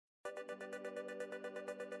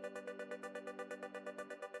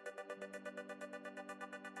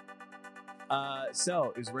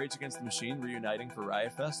So, is Rage Against the Machine reuniting for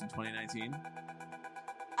Riot Fest in 2019?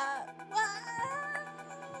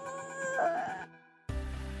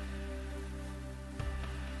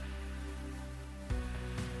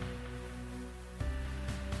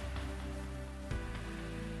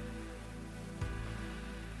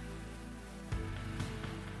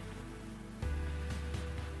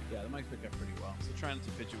 Yeah, the mics pick up pretty well. So try not to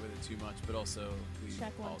fidget with it too much, but also we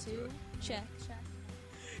Check all 1, do 2. it.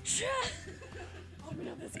 Check. Open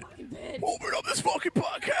up this fucking bed. Open up this fucking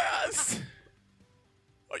podcast!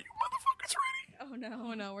 Are you motherfuckers ready?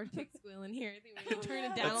 Oh no, we're kick squealing here. I think we need to turn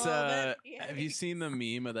it down That's, a little bit. have you seen the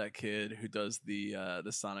meme of that kid who does the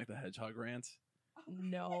Sonic the Hedgehog rant?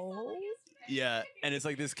 No. Yeah, and it's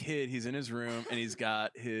like this kid, he's in his room and he's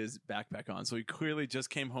got his backpack on. So he clearly just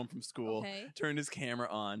came home from school, Okay. turned his camera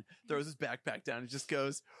on, throws his backpack down, and just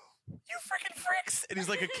goes, "You freaking fricks!" And he's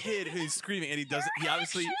like a kid who's screaming, and he doesn't. He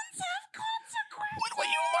obviously. have consequences. What will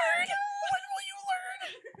you learn? What will you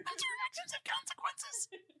learn? That your actions have consequences.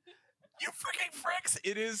 You freaking fricks!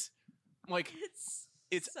 It is like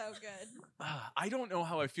It's so good. I don't know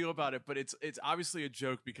how I feel about it, but it's obviously a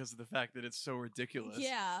joke because of the fact that it's so ridiculous.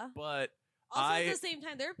 Yeah. But Also, I- at the same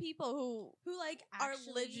time, there are people who like are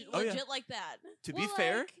Actually- legit, Oh, yeah. legit like that. to be Well,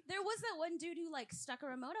 fair, like, there was that one dude who like stuck a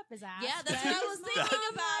remote up his ass. Yeah, that's right? what I was thinking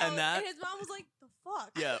That- about. and that- his mom was like, "The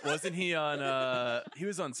fuck." yeah, wasn't he on? He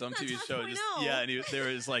was on some TV show. Just 2.0. yeah, and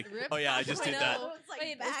there was like, Rip oh yeah, I just did 2.0. that. It's like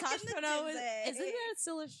Wait, back is in the Tosh.0 day. isn't that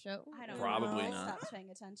still a show? I don't Probably know. not. I stopped paying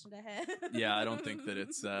attention to him. Yeah, I don't think that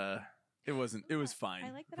it's. It wasn't. It was fine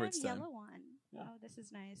I like that for I have its a time. yellow one. Yeah. Oh, this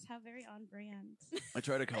is nice. How very on brand. I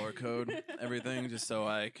try to color code everything just so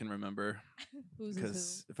I can remember. Who's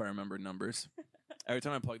Because if I remember numbers, every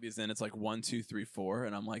time I plug these in, it's like 1, 2, 3, 4,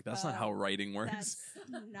 and I'm like, that's not how writing works.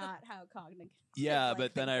 That's not how cognitive. Yeah, like,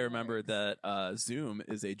 but then I thinking remembered works. that Zoom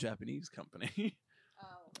is a Japanese company, Oh.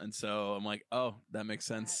 and so I'm like, oh, that makes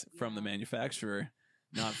sense from the yeah. manufacturer,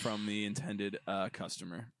 not from the intended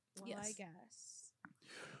customer. Well, Yes. I guess.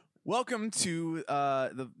 Welcome to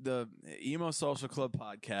the Emo Social Club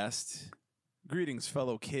podcast. Greetings,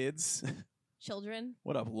 fellow kids. Children.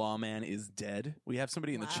 What up, Lawman is dead. We have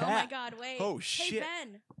somebody in the Wow. chat. Oh my God! Wait. Oh, Hey shit.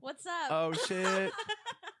 Ben, what's up? Oh shit.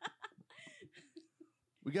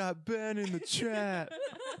 We got Ben in the chat.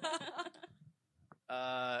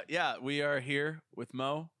 Yeah, we are here with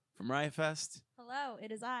Mo from Riot Fest. Hello,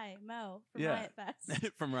 it is I, Mo from Yeah. Riot Fest.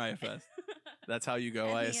 From Riot Fest. That's how you go,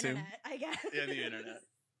 And I the assume. internet, I guess. Yeah, the internet.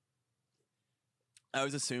 I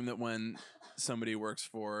always assume that when somebody works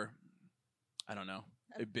for, I don't know,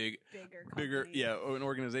 a bigger, Company. yeah, or an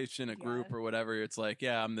organization, a group, Yeah. or whatever. It's like,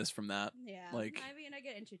 yeah, I'm this from that. Yeah. Like- I mean, I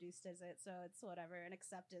get introduced as it, so it's whatever, an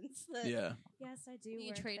acceptance. That, Yeah, Yes, I do. You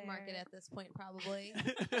work trademark there. it at this point, probably.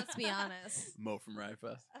 Let's be honest. Mo from Riot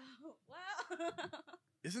Fest. Oh, wow.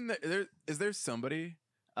 Isn't there? Is there somebody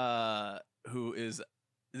who is?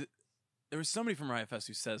 There was somebody from Riot Fest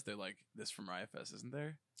who says they're like this from Riot Fest, isn't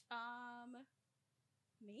there?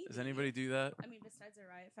 Maybe. Does anybody do that? I mean, besides a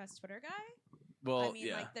Riot Fest Twitter guy? Well, I mean,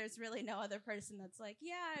 yeah, like, there's really no other person that's like,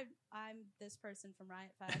 yeah, I'm this person from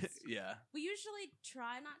Riot Fest. yeah. We usually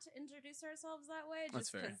try not to introduce ourselves that way, That's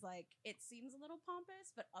just fair. because, like, it seems a little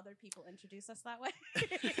pompous, but other people introduce us that way.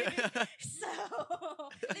 So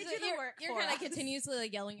they do the work You're for kind us. of continuously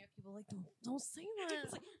like yelling at people, like, don't say that.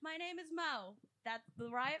 It's like, my name is Mo. That the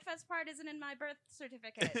Riot Fest part isn't in my birth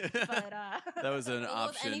certificate, but That was an Well,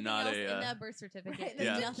 with option, anything not else a. in that birth certificate. right,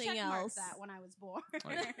 There's Yeah. nothing checkmarked else. that when I was born.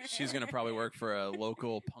 She's gonna probably work for a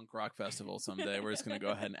local punk rock festival someday. We're just gonna go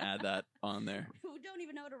ahead and add that on there. Who don't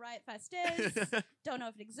even know what a Riot Fest is, don't know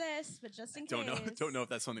if it exists, but just in Don't case. know if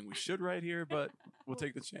that's something we should write here, but we'll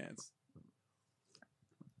take the chance.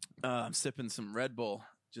 I'm sipping some Red Bull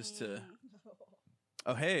just to.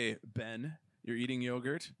 Oh hey Ben, you're eating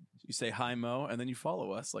yogurt. You say hi Mo, and then you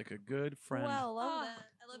follow us like a good friend. Well, love Oh, that.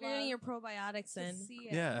 I love you're getting your probiotics To in. see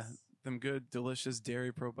it. Yeah, them good, delicious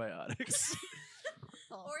dairy probiotics.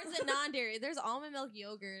 Or is it non-dairy? There's almond milk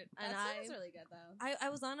yogurt, and That I sounds really good though. I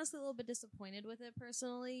was honestly a little bit disappointed with it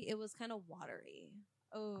personally. It was kind of watery.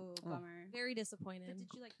 Oh, bummer. Very But disappointed. did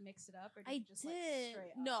you like mix it up, or did I you just like did.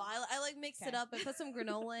 straight No, up? I like mixed it Okay. up. I put some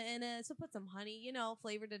granola in it. So put some honey,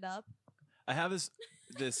 flavored it up. I have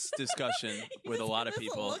this discussion with a lot of This will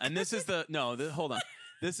people, look- and this is hold on.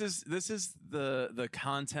 This is the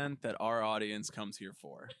content that our audience comes here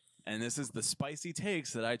for, and this is the spicy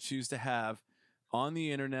takes that I choose to have on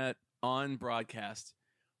the internet, on broadcast.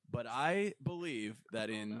 But I believe that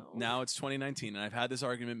now it's 2019, and I've had this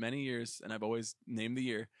argument many years, and I've always named the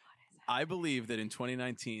year. I believe that in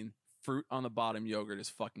 2019, fruit on the bottom yogurt is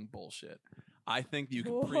fucking bullshit. I think you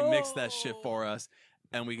can pre-mix that shit for us,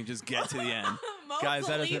 and we can just get to the end. Guys,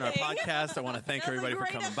 that has been our podcast. I want to thank everybody for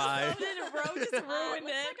coming by. Looks like I'm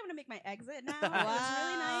gonna make my exit now. It was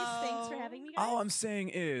really nice. Thanks for having me, guys. All I'm saying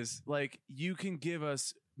is, like, you can give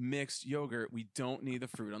us mixed yogurt. We don't need the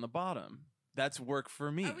fruit on the bottom. That's work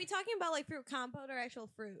for me. Are we talking about like fruit compote or actual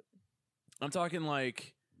fruit? I'm talking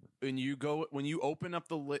like when you open up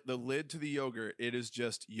the lid to the yogurt, it is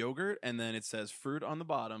just yogurt, and then it says fruit on the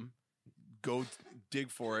bottom. Go dig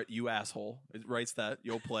for it, you asshole. It writes that.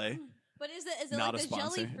 You'll play. But is it Not like a the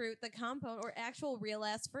jelly sponsor. fruit, the compote, or actual real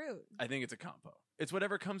ass fruit? I think it's a compo. It's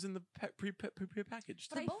whatever comes in the pre-packaged.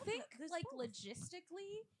 But I both- think, there's like, both.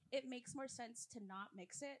 logistically, it makes more sense to not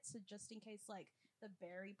mix it. So just in case, like, the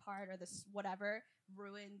berry part or this whatever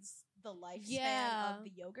ruins the lifespan Yeah. of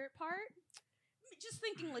the yogurt part. Just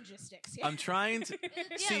thinking logistics here. I'm trying to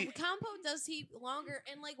see. Yeah, compote does heat longer.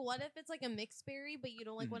 And like, what if it's like a mixed berry, but you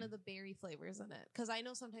don't like one of the berry flavors in it? Because I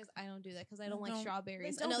know sometimes I don't do that because I don't like Don't-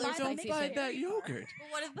 strawberries. then don't Another buy the Don't spicy mixed buy thing. that berry yogurt.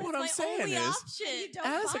 But what if that's What I'm my saying only is- option? you don't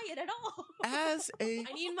As a- buy it at all. As a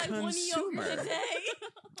I need my one consumer, yogurt a day.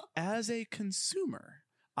 as a consumer,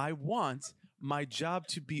 I want my job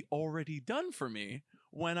to be already done for me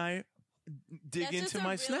when I dig That's into just a my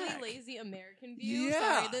really snack. lazy American view. Yeah.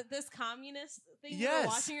 Sorry, that this communist thing we Yes. were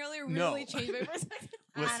watching earlier No. really changed my perspective.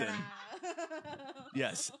 Listen. I don't know.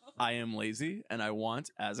 Yes, I am lazy, and I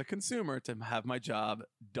want, as a consumer, to have my job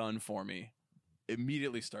done for me.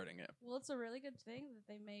 Immediately starting it. Well, it's a really good thing that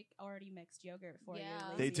they make already mixed yogurt for you.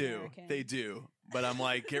 Yeah. They lazy do. American. They do. But I'm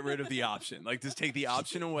like, get rid of the option. Like, just take the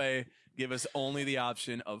option away. Give us only the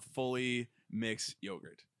option of fully mixed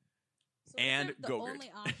yogurt. So what and if the Go-Gurt.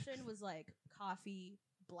 only option was like coffee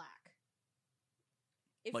black.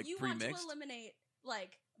 If Like you want to pre-mixed? eliminate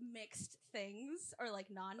like mixed things or like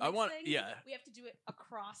non-mixed I want- things, yeah. we have to do it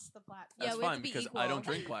across the platform. That's Yeah, we have fine to be because equal. I don't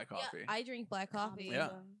drink black Yeah, coffee. I drink black coffee. Yeah.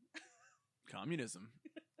 Communism.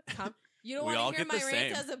 Communism. You don't We all want to hear get my the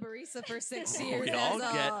rant same. as a barista for 6 We years. all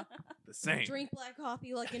as get a The same. drink black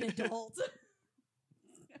coffee like an adult.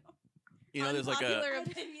 You know, there's like a Unpopular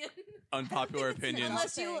opinion. unpopular I think it's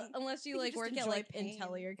opinion. not- Unless you You like just work at enjoy like pain.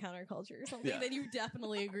 Intel or counterculture or something, Yeah. then you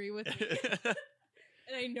definitely agree with me.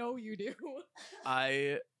 And I know you do.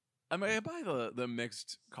 I mean, I buy the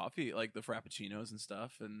mixed coffee, like the frappuccinos and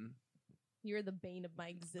stuff, and You're the bane of my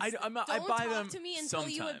existence. I Don't buy talk them to me until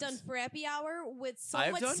you have done sometimes. frappy hour with so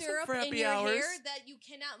I've much done some syrup in frappy your hair hours. that you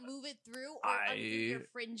cannot move it through or undo your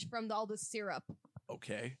fringe from all the syrup.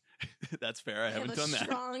 Okay, that's fair. I You have haven't a done that.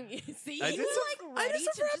 strong. See, I did You're some- like I did ready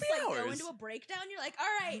some to just frappy like go hours. into a breakdown. You're like,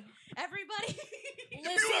 all right, everybody. Have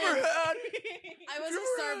you ever had? I was You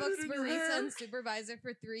a ever had Starbucks it in your barista hair? and supervisor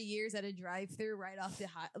for 3 years at a drive-through right off the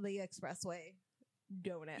expressway.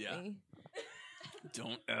 Don't at Yeah. me.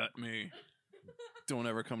 Don't at me. Don't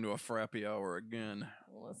ever come to a frappy hour again.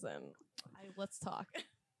 Listen, let's talk.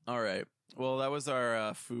 All right. Well, that was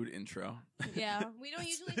our food intro. Yeah, we don't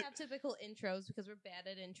usually have typical intros because we're bad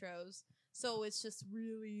at intros. So it's just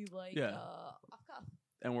really like Yeah. off cuff.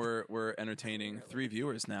 And we're entertaining 3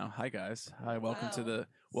 viewers now. Hi guys. Hi, welcome to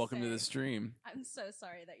Wow. the Same. stream. I'm so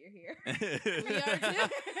sorry that you're here. We are too.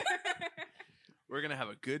 We're gonna have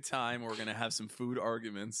a good time. We're gonna have some food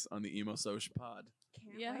arguments on the Emo Social Pod.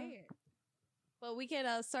 Can't Yeah. wait. Well, we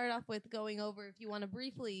can start off with going over if you want to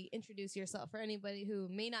briefly introduce yourself for anybody who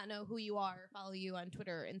may not know who you are, follow you on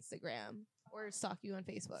Twitter or Instagram, or stalk you on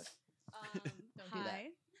Facebook. Um, Don't do that. hi,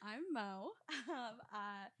 I'm Mo.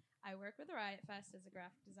 I work with Riot Fest as a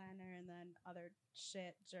graphic designer and then other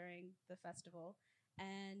shit during the festival.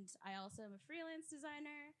 And I also am a freelance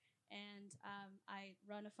designer. And I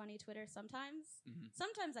run a funny Twitter sometimes. Mhm.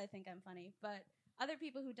 Sometimes I think I'm funny, but other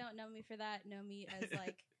people who don't know me for that know me as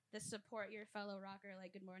like the support your fellow rocker,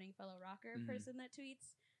 like good morning fellow rocker Mhm. person that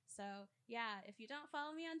tweets. So yeah, if you don't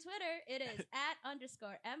follow me on Twitter, it is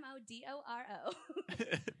 @_MODORO.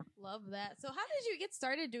 Love that. So, how did you get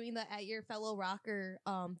started doing the at your fellow rocker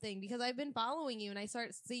thing? Because I've been following you and I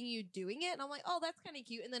started seeing you doing it, and I'm like, oh, that's kind of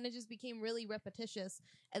cute. And then it just became really repetitious,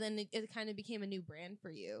 and then it kind of became a new brand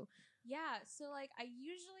for you. Yeah, so like I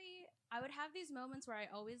would have these moments where I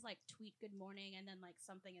always like tweet good morning and then like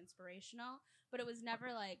something inspirational, but it was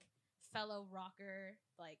never like fellow rocker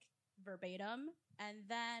like verbatim. And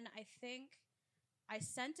then I think I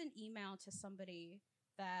sent an email to somebody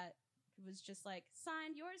that was just like,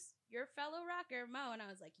 signed your fellow rocker, Mo. And I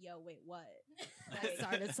was like, yo, wait, what? That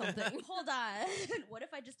started something. Hold on. What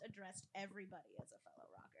if I just addressed everybody as a fellow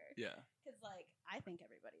rocker? Yeah. Because, like, I think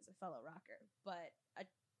everybody's a fellow rocker, but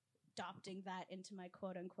adopting that into my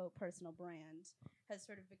quote-unquote personal brand has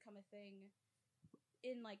sort of become a thing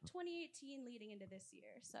in like 2018 leading into this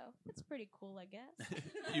year. So it's pretty cool, I guess.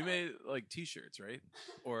 You made like t-shirts, right?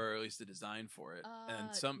 Or at least a design for it. And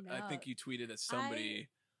I no. think you tweeted that somebody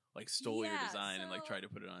like stole your Yeah, design and like so- tried to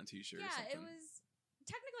put it on a t-shirt or Yeah, something. it was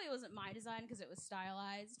technically it wasn't my design because it was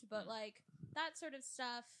stylized, but like that sort of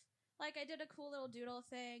stuff. Like I did a cool little doodle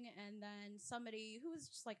thing, and then somebody who was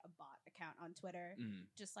just like a bot account on Twitter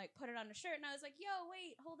just like put it on a shirt, and I was like, "Yo,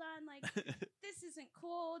 wait, hold on, like this isn't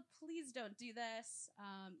cool. Please don't do this.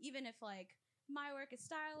 Even if like my work is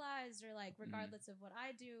stylized or like regardless of what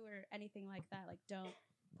I do or anything like that, like don't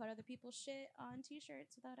put other people's shit on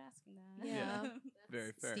t-shirts without asking that. Yeah.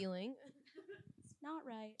 Very fair. Stealing. It's not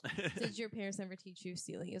right. Did your parents ever teach you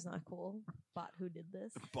stealing is not cool? Bot who did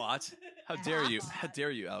this? Bot? How dare you? How Bot.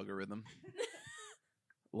 dare you, algorithm?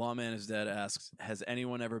 Lawman is Dead asks, has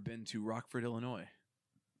anyone ever been to Rockford, Illinois?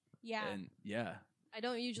 Yeah. And yeah. I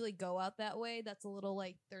don't usually go out that way. That's a little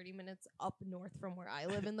like 30 minutes up north from where I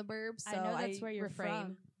live in the burbs. So I know that's where you're refrain.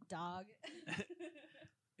 from, dog.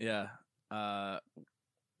 Yeah.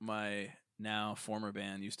 My now former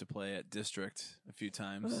band used to play at District a few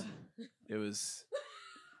times. It was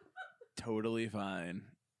totally fine.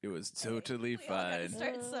 It was totally We all gotta fine.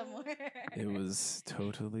 start somewhere. It was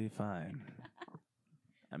totally fine.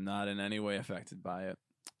 I'm not in any way affected by it.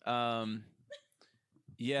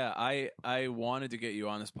 Yeah, I wanted to get you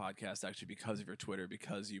on this podcast actually because of your Twitter,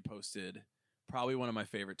 because you posted probably one of my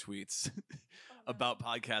favorite tweets about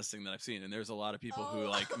podcasting that I've seen. And there's a lot of people who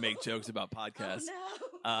like make jokes about podcasts.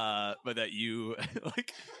 Oh, no. But that you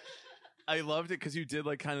like I loved it because you did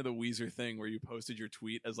like kind of the Weezer thing where you posted your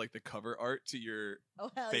tweet as like the cover art to your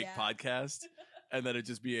Oh, hell fake yeah. podcast, and then it'd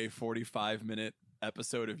just be a 45-minute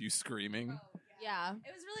episode of you screaming. Oh, Yeah.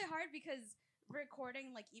 It was really hard because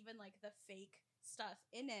recording like even like the fake stuff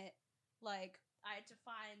in it, like I had to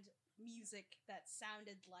find music that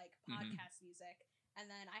sounded like podcast music, and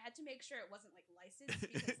then I had to make sure it wasn't like licensed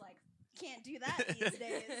because like can't do that these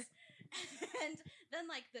days. And then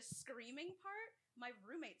like the screaming part, my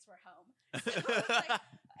roommates were home, so it was, like,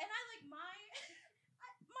 and I like my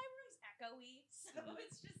room's echoey, so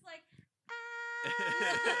it's just like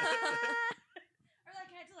or like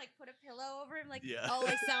I had to like put a pillow over him, like Yeah. Oh,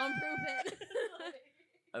 like soundproof it.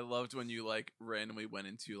 I loved when you like randomly went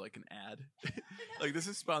into like an ad. Like, this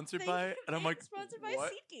is sponsored They- by, and I'm like, sponsored by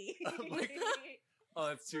what? SeatGeek. I'm like, oh,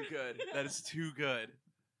 that's too good. That is too good.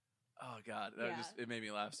 Oh God, that Yeah. just it made me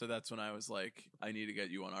laugh. So that's when I was like, I need to get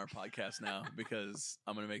you on our podcast now because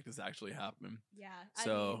I'm gonna make this actually happen. Yeah.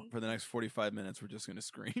 So I mean, for the next 45 minutes, we're just gonna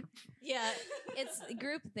scream. Yeah, it's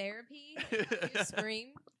group therapy. You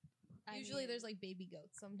scream. I Usually mean, there's like baby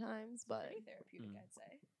goats sometimes, but pretty therapeutic, Mm. I'd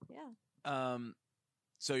say. yeah.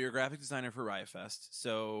 So you're a graphic designer for Riot Fest.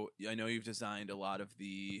 So I know you've designed a lot of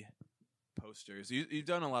the posters. You've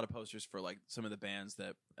done a lot of posters for like some of the bands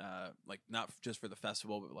that, like not just for the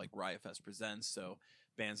festival, but like Riot Fest Presents. So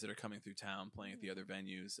bands that are coming through town, playing at the other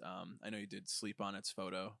venues. I know you did Sleep On It's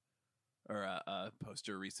photo or a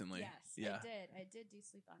poster recently. Yes, Yeah. I did do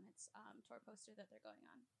Sleep On Its tour poster that they're going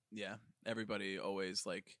on. Yeah. Everybody always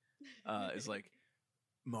like is like,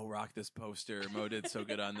 Mo rocked this poster. Mo did so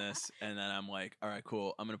good on this. And then I'm like, all right,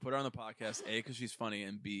 cool. I'm going to put her on the podcast, A, because she's funny,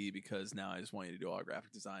 and B, because now I just want you to do all our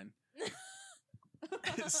graphic design.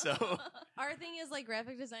 So Our thing is like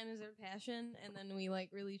graphic design is our passion, and then we like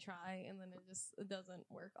really try, and then it doesn't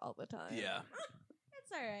work all the time. yeah.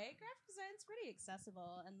 It's all right. Graphic design's pretty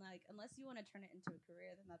accessible, and like unless you want to turn it into a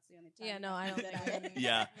career, then that's the only time. Yeah, you no, I have don't to think do I it. would.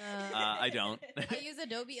 Yeah. I don't. I used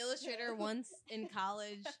Adobe Illustrator once in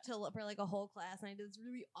college for like a whole class, and I did this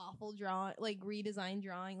really awful drawing, like redesigned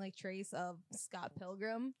drawing, like trace of Scott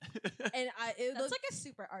Pilgrim, and it That's looked, like a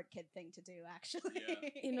super art kid thing to do, actually. Yeah.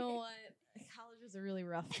 you know what? College was a really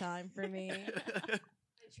rough time for me.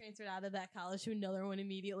 I transferred out of that college to another one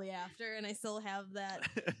immediately after, and I still have that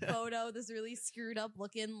photo, this really screwed up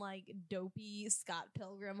looking like dopey Scott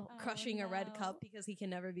Pilgrim crushing a red no. cup because he can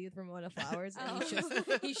never be with Ramona Flowers, and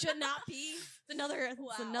Oh. he should not be. It's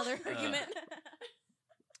another argument.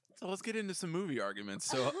 So let's get into some movie arguments.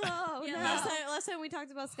 So Oh Yeah, no. last time we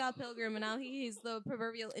talked about Scott Pilgrim, and now he's the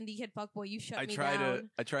proverbial indie kid fuckboy. You shut I me try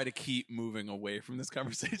down. to keep moving away from this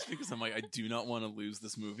conversation because I'm like, I do not want to lose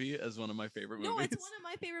this movie as one of my favorite No, movies. it's one of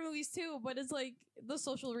my favorite movies too, but it's like the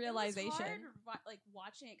social It was realization. hard, like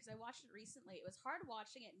watching it because I watched it recently. It was hard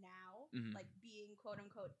watching it now, Mhm. like being quote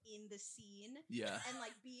unquote in the scene Yeah. and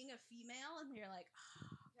like being a female, and you're like,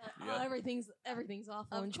 Oh, Yep. everything's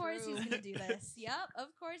awful. of and course true. he's gonna do this. Yep, of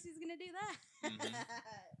course he's gonna do that. Mhm.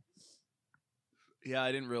 Yeah,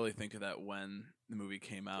 I didn't really think of that when the movie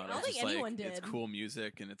came out. I don't was think just anyone like, it's did. cool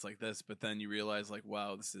music and it's like this, but then you realize like,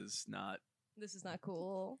 wow, this is not This is not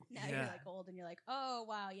cool. Now Yeah. you're like old and you're like, oh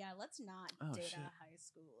wow, yeah, let's not Oh, date shit. a high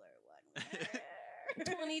schooler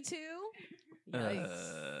one. 22.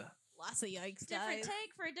 Yikes. Lots of yikes, Different guys.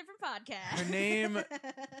 take for a different podcast. Her name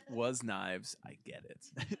was Knives. I get it.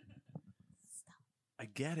 I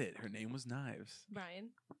get it. Her name was Knives. Brian.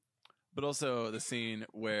 But also the scene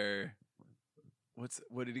where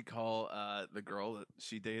what did he call the girl that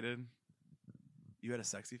she dated? You had a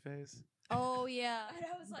sexy face? Oh, yeah. And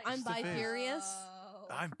I was like, I'm Just a face. bi-furious. oh.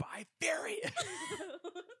 I'm bi-furious.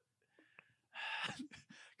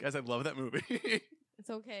 Guys, I love that movie. It's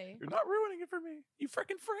okay. You're not ruining it for me. You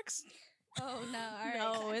freaking fricks. Oh no! All right,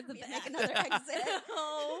 No, time it's for a me to bad. make another exit.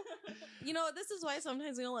 No. You know, this is why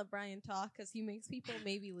sometimes we don't let Brian talk because he makes people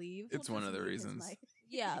maybe leave. It's one of the Mute his reasons. mic.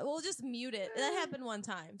 Yeah, we'll just mute it. That happened one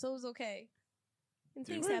time, so it was okay. And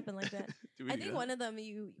Do things we? happen like that. Do we I do think that? one of them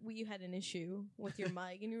you had an issue with your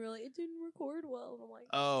mic, and you were like, it didn't record well. And I'm like,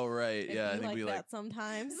 Oh, right. it'd Yeah, I be think like we that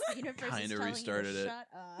sometimes. The universe is Kinda telling you to restarted it. Shut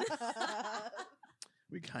up.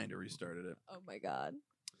 we kind of restarted it. Oh my god.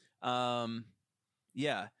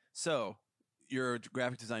 Yeah. So you're a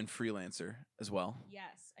graphic design freelancer as well.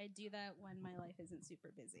 Yes, I do that when my life isn't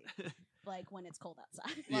super busy, like when it's cold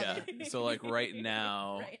outside. Yeah. So like right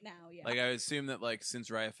now, right now, yeah. like I assume that like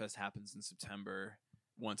since Riot Fest happens in September,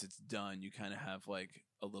 once it's done, you kind of have like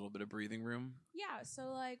a little bit of breathing room. Yeah,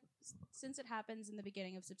 so like since it happens in the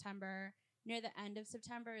beginning of September, near the end of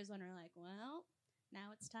September is when we're like, well,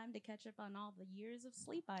 now it's time to catch up on all the years of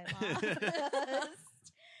sleep I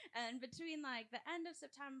lost. And between like the end of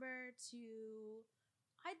September to,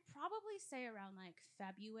 I'd probably say around like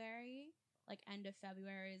February, like end of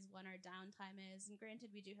February is when our downtime is. And granted,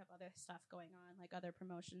 we do have other stuff going on, like other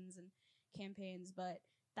promotions and campaigns, but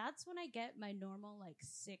that's when I get my normal like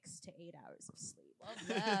 6 to 8 hours of sleep. Love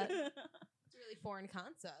that. It's a really foreign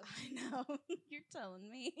concept. I know. You're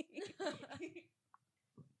telling me.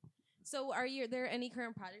 So are there any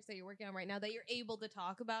current projects that you're working on right now that you're able to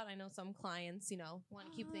talk about? I know some clients, want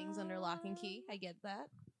to keep things under lock and key. I get that.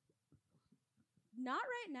 Not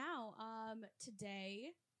right now. Today,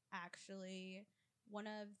 actually, one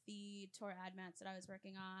of the tour ad mats that I was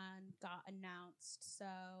working on got announced.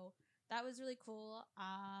 So that was really cool.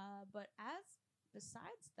 But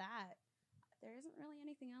besides that, there isn't really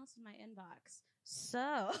anything else in my inbox.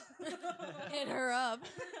 So Hit her up.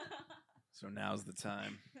 So now's the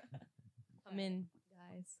time. Come in,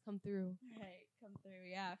 guys. Come through. Right, come through.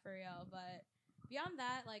 Yeah, for real. But beyond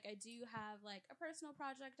that, like I do have like a personal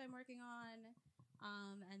project I'm working on.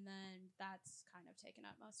 And then that's kind of taken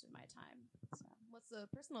up most of my time. So What's the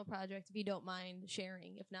personal project, if you don't mind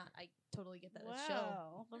sharing? If not, I totally get that. It's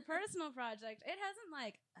show. the personal project, it hasn't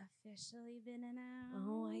like officially been announced.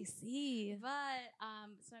 Oh, I see. But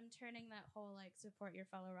so I'm turning that whole like support your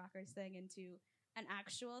fellow rockers thing into an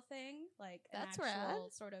actual thing, like That's an actual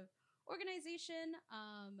rad. sort of organization.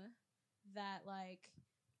 That like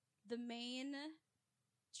the main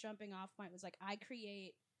jumping off point was like I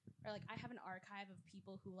have an archive of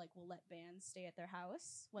people who like will let bands stay at their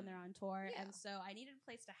house when they're on tour, Yeah. and so I needed a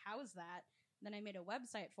place to house that. Then I made a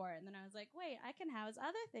website for it, and then I was like, wait, I can house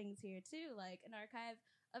other things here too, like an archive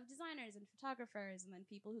of designers and photographers, and then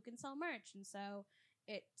people who can sell merch. And so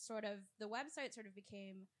the website sort of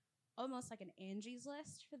became almost like an Angie's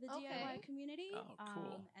List for the Okay. DIY community. Oh,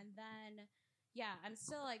 cool. And then, yeah, I'm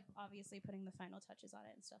still like obviously putting the final touches on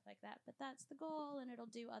it and stuff like that, but that's the goal, and it'll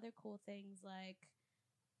do other cool things like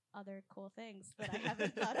other cool things that I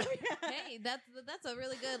haven't thought of yet. Hey, that's a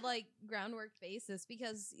really good like groundwork basis,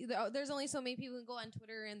 because there's only so many people who go on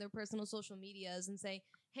Twitter and their personal social medias and say,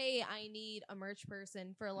 hey, I need a merch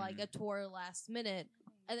person for like a tour last minute,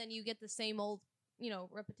 and then you get the same old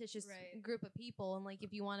repetitious Right. group of people. And like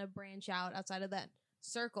if you want to branch out outside of that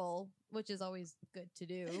circle, which is always good to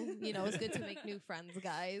do, it's good to make new friends,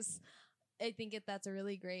 guys. I think that's a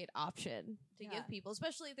really great option to Yeah. give people,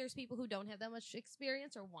 especially if there's people who don't have that much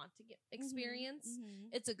experience or want to get experience. Mhm.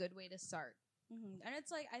 It's a good way to start. And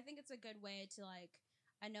it's like I think it's a good way to like,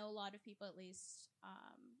 I know a lot of people at least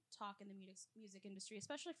talk in the music industry,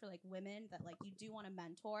 especially for like women, that like you do want to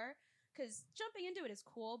mentor, because jumping into it is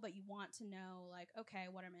cool, but you want to know like, okay,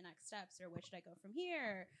 what are my next steps, or where should I go from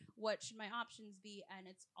here, what should my options be? And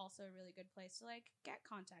it's also a really good place to like get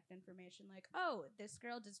contact information, like, oh, this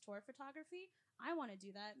girl does tour photography, I want to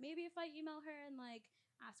do that. Maybe if I email her and like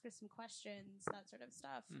ask her some questions, that sort of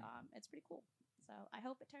stuff, it's pretty cool. So I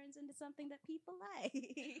hope it turns into something that people like.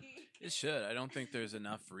 It should. I don't think there's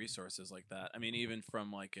enough resources like that. I mean, even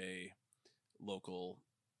from like a local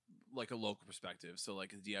like a local perspective. So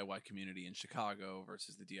like the DIY community in Chicago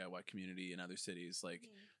versus the DIY community in other cities, like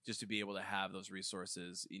just to be able to have those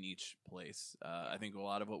resources in each place. I think a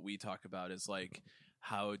lot of what we talk about is like,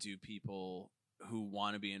 how do people who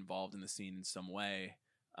want to be involved in the scene in some way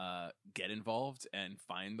get involved and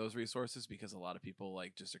find those resources, because a lot of people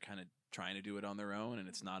like just are kind of trying to do it on their own and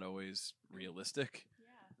it's not always realistic. Yeah.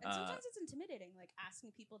 And sometimes it's intimidating, like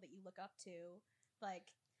asking people that you look up to,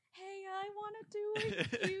 like, hey, I want to do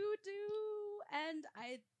what you do. And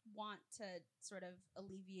I want to sort of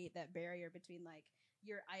alleviate that barrier between like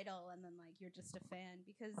your idol and then like you're just a fan,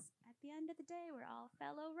 because at the end of the day, we're all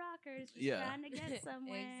fellow rockers just trying to get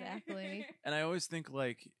somewhere. Exactly. And I always think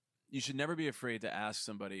like you should never be afraid to ask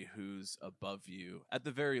somebody who's above you, at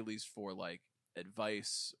the very least, for like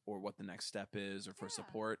advice or what the next step is or for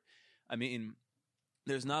support. I mean,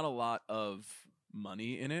 there's not a lot of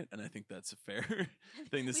money in it, and I think that's a fair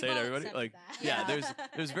thing to say to everybody. Like, there's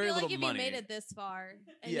very I feel little like if money. you made it this far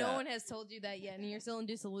and no one has told you that yet, and you're still in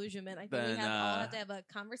disillusionment, I think Then, we all have to have a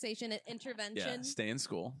conversation, an intervention. Yeah, stay in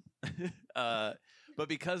school. But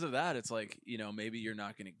because of that, it's like, you know, maybe you're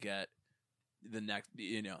not going to get the next,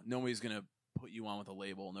 you know, nobody's going to put you on with a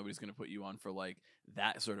label. Nobody's going to put you on for like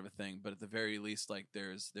that sort of a thing. But at the very least, like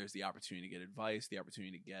there's the opportunity to get advice, the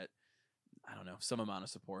opportunity to get, I don't know, some amount of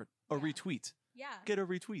support or retweet. Yeah. Get a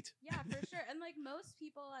retweet. Yeah, for sure. And like most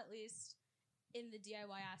people, at least in the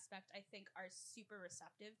DIY aspect, I think are super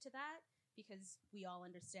receptive to that, because we all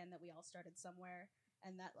understand that we all started somewhere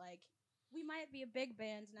and that like we might be a big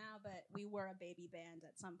band now, but we were a baby band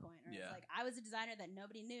at some point. Or it's like I was a designer that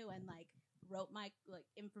nobody knew and like wrote my like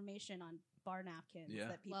information on bar napkins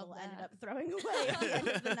that people ended up throwing away at the end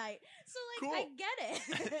of the night. So like I get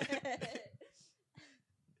it.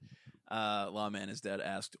 Lawman is Dead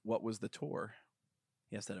asked, what was the tour?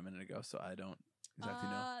 He asked that a minute ago, so I don't exactly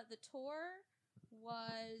know. The tour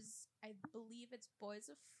was, I believe it's Boys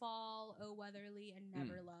of Fall, Oh Weatherly, and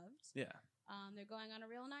Never Loved. Yeah. They're going on a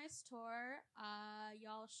real nice tour.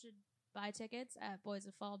 Y'all should buy tickets at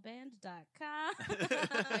boysofallband.com.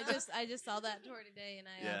 I just saw that tour today, and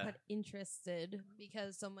I put interested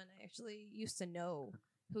because someone I actually used to know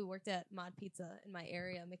who worked at Mod Pizza in my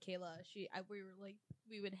area, Michaela.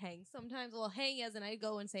 We would hang sometimes. Well, hang as in I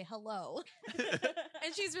go and say hello,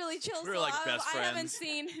 and she's really chill. We're like best friends.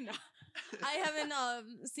 I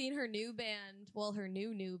haven't seen her new band. Well, her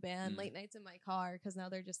new band, Late Nights in My Car, because now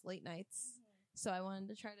they're just late nights. So I wanted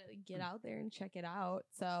to try to get out there and check it out.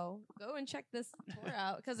 So go and check this tour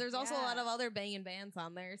out, because there's also a lot of other banging bands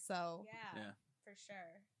on there. So yeah. For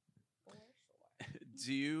sure.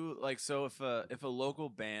 Do you like, so if a local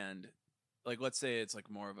band, like let's say it's like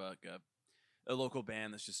more of a local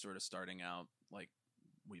band that's just sort of starting out, like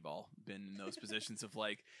we've all been in those positions of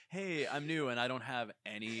like, hey, I'm new and I don't have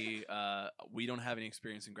any we don't have any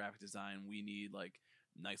experience in graphic design. We need like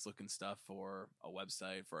nice looking stuff for a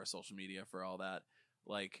website, for our social media, for all that.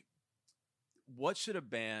 Like, what should a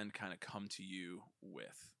band kind of come to you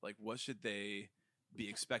with? Like, what should they be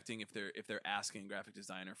expecting if they're asking a graphic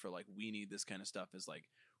designer for like, we need this kind of stuff? Is like,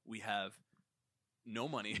 we have no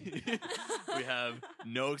money, we have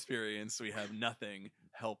no experience, we have nothing,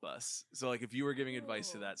 help us. So like, if you were giving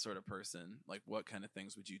advice to that sort of person, like what kind of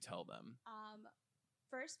things would you tell them?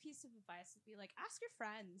 First piece of advice would be like, ask your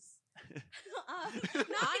friends.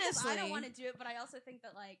 Honestly, I don't want to do it, but I also think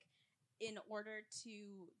that like, in order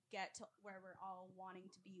to get to where we're all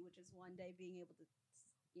wanting to be, which is one day being able to,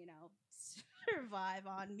 you know, survive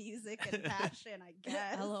on music and passion, I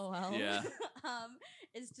guess. LOL. Yeah.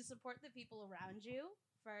 Is to support the people around you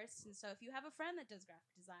first. And so if you have a friend that does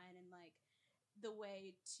graphic design, and like the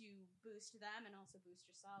way to boost them and also boost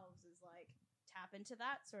yourselves is like tap into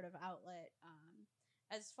that sort of outlet.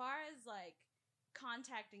 As far as like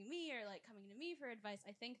contacting me or like coming to me for advice,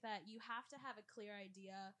 I think that you have to have a clear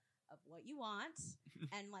idea of what you want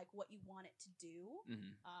and like what you want it to do.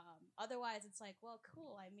 Otherwise it's like, well,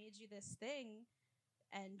 cool, I made you this thing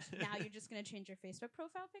and now you're just going to change your Facebook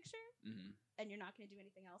profile picture and you're not going to do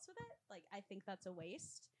anything else with it. Like, I think that's a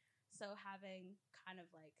waste. So having kind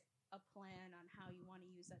of like a plan on how you want to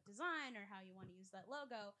use that design or how you want to use that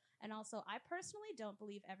logo. And also, I personally don't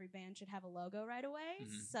believe every band should have a logo right away.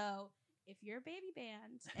 So if you're a baby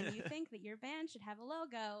band and you think that your band should have a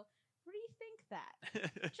logo, rethink that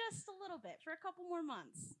just a little bit for a couple more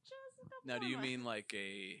months. Now, do you mean like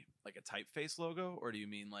a typeface logo, or do you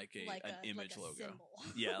mean like an image logo? Symbol.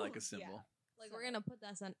 Yeah, like a symbol. Yeah. Like, we're gonna put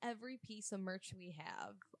this on every piece of merch we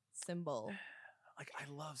have. Symbol. Like, I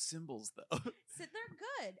love symbols though. So they're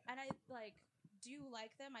good, and I do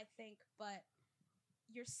like them, I think, but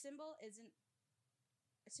your symbol isn't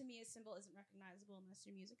to me, a symbol isn't recognizable unless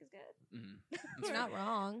your music is good. Mhm. You're not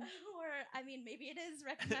wrong. Or, I mean, maybe it is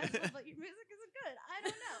recognizable, but your music isn't good. I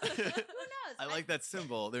don't know. Who knows? I like that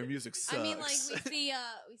symbol. Their music sucks. I mean, like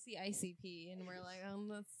we see ICP, and we're like, that's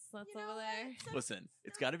You know over what? there. So- Listen,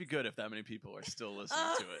 it's got to be good if that many people are still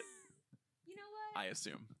listening to it. You know what? I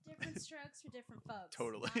assume. Different strokes for different folks.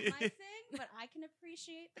 Totally. Not my thing, but I can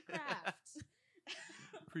appreciate the craft.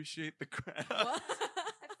 Appreciate the crowd. I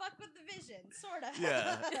fuck with the vision, sort of.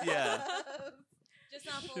 Yeah, yeah. Just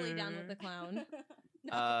not fully down with the clown.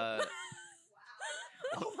 No. Uh,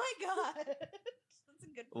 Oh my god. That's a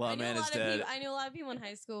good Well, I knew man a is lot of dead. people, I knew a lot of people in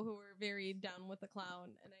high school who were very down with the clown,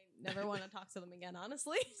 and I never want to talk to them again.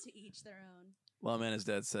 Honestly, To each their own. Well, man is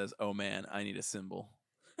dead says, "Oh man, I need a symbol."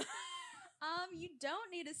 You don't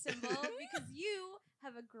need a symbol because you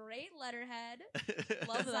have a great letterhead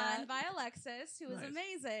Love designed that. by Alexis, who is Nice.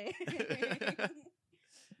 amazing.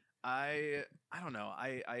 I don't know.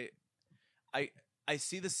 I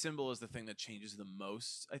see the symbol as the thing that changes the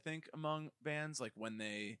most. I think among bands, like when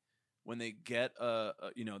they get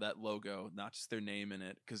that logo, not just their name in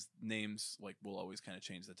it, because names like will always kind of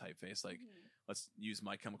change the typeface. Like let's use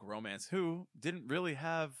My Chemical Romance, who didn't really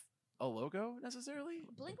have a logo necessarily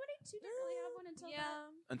Blink 182 didn't really have one until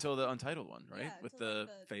until the Untitled one, right? Yeah, With until, the like,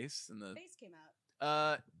 the face and the the face came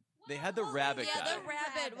out. they had the Well, rabbit yeah, guy. the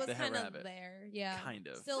rabbit was They had kind of rabbit. there. Yeah, Kind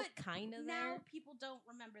of. still But kind of Now there. people don't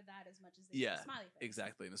remember that as much as they do Yeah, the smiley face.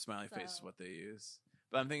 exactly. And the smiley face is So- what they use.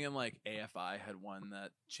 But I'm thinking like AFI had one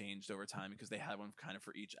that changed over time because they had one kind of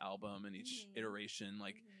for each album and each Mhm. iteration.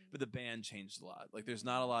 Like, Mhm. but the band changed a lot. Like, there's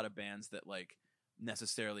not a lot of bands that like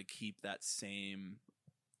necessarily keep that same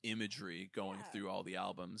imagery going Yeah. through all the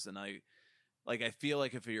albums. And I feel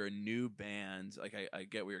like if you're a new band, like I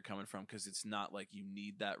get where you're coming from because it's not like you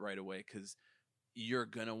need that right away because you're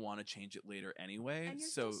gonna want to change it later anyway. And you're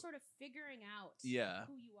so still sort of figuring out Yeah.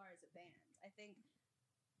 who you are as a band. I think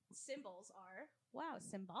symbols are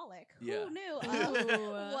symbolic. Yeah. Who knew?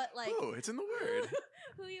 Ooh. What like oh, it's in the word.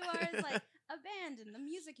 who you are as like a band and the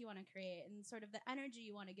music you want to create and sort of the energy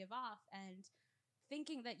you want to give off, and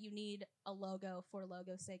thinking that you need a logo for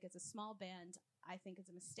logo's sake as a small band, I think is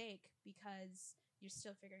a mistake because you're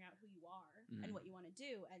still figuring out who you are Mhm. and what you want to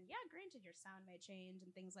do. And yeah, granted, your sound may change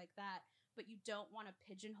and things like that, but you don't want to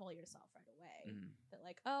pigeonhole yourself right away. Mhm. That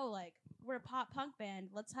like, oh, like we're a pop punk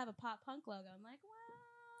band, let's have a pop punk logo. I'm like,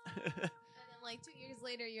 well, And then like 2 years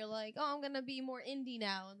later, you're like, oh, I'm gonna be more indie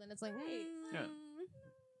now, and then it's like, Right. Yeah.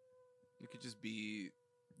 It could just be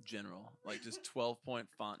general, like just 12-point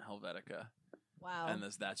font Helvetica, wow. and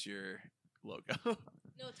that's your logo.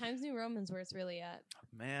 No, Times New Roman's where it's really at.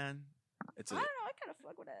 Man, it's I a don't know, I kind of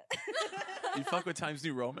fuck with it. you fuck with Times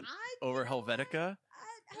New Roman over Helvetica.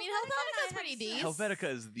 I mean, Helvetica's pretty deep. Helvetica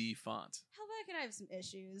is the font. Helvetica and I have some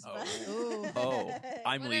issues. Oh. But Ooh. Oh,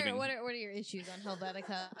 I'm What leaving. What are your issues on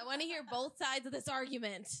Helvetica? I want to hear both sides of this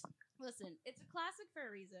argument. Listen, it's a classic for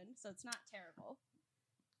a reason, so it's not terrible.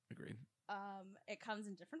 Agreed. It comes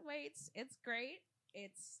in different weights. It's great.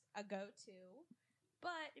 It's a go-to.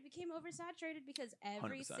 But it became oversaturated because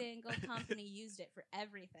every 100%. single company used it for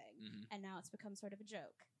everything. Mhm. And now it's become sort of a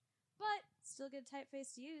joke. But still a good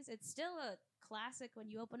typeface to use. It's still a classic when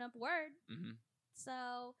you open up Word. Mhm.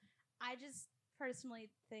 So I just personally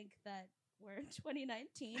think that we're in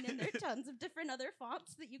 2019 and there are tons of different other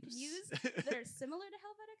fonts that you can use that are similar to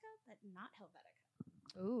Helvetica, but not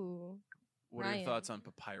Helvetica. Ooh. What are your Ryan. thoughts on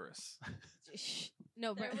papyrus?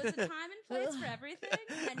 No, There but was a time and place for everything,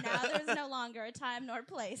 and now there's no longer a time nor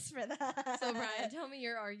place for that. So Brian, tell me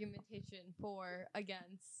your argumentation for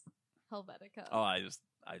against Helvetica. Oh,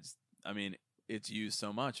 I mean, it's used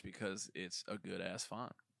so much because it's a good ass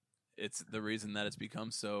font. It's the reason that it's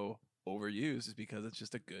become so overused is because it's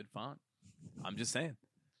just a good font. I'm just saying.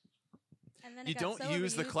 And then You it got don't so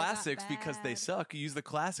use the overused, it got classics because they bad. suck. You use the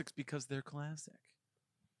classics because they're classic.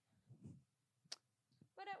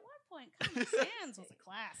 But at one point, Comic Sans was a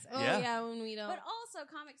classic. Oh Yeah. yeah, when we don't. But also,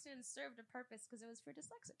 Comic Sans served a purpose because it was for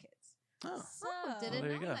dyslexic kids. Oh, So, didn't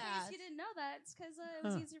there you know go. in case that. you didn't know that, it's because it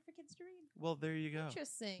was Huh. easier for kids to read. well, there you go.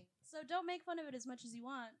 Interesting. So don't make fun of it as much as you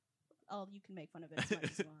want. Oh, you can make fun of it as much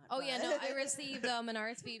as you want. Oh yeah, but- no, I received an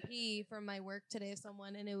RSVP from my work today of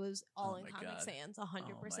someone, and it was all Oh in my Comic God. Sans, Oh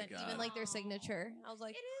 100%, my even God. like their signature. I was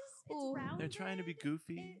like, it is. It's ooh. rounded. They're trying to be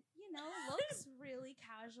goofy. It, looks really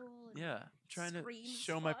casual. And Yeah, trying to screams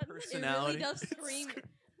show my fun. It really personality. does scream.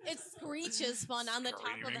 It screeches fun on the top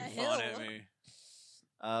of the Screaming hill. fun at me.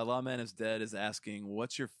 Lawman is Dead is asking,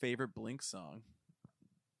 what's your favorite Blink song?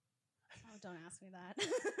 Oh Don't ask me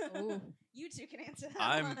that. Ooh. You two can answer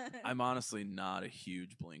that. one. I'm honestly not a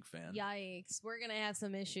huge Blink fan. Yikes. We're going to have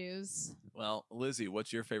some issues Well, Lizzie,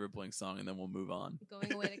 what's your favorite Blink song? And then we'll move on.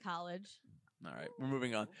 going away to college. All right, we're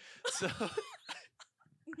moving on. So,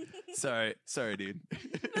 sorry, dude.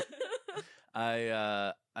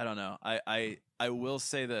 I don't know. I will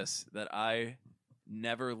say this, that I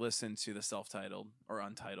never listened to the self-titled or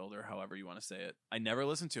untitled or however you want to say it. I never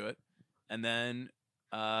listened to it, and then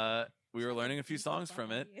we were learning a few songs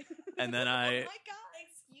from it, and then Oh I my god!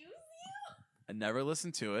 Excuse you. I never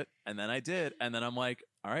listened to it, and then I did, and then I'm like,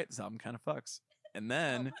 all right, this album kind of fucks, and Oh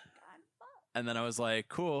then my god! Fuck. and then I was like,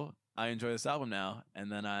 cool, I enjoy this album now,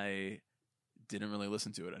 and then I didn't really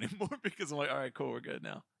listen to it anymore because I'm like, all right, cool, we're good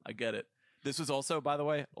now. I get it. This was also, by the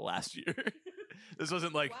way, last year. This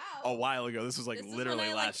wasn't like Wow. a while ago. This was like This is literally when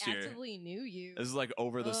I, last year. actively knew you. This is like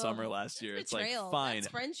over the Ugh, summer last that's year. It's betrayal. like, fine. That's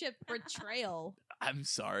friendship betrayal. I'm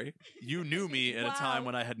sorry. You knew me at a time Wow.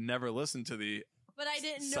 when I had never listened to the But I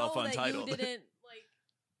didn't know that you Self-untitled. didn't,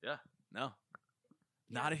 like, no.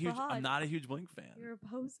 You're Not a huge fraud. I'm not a huge Blink fan. you're a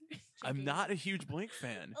poser. I'm not a huge Blink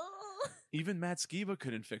fan. Ugh. Even Matt Skiba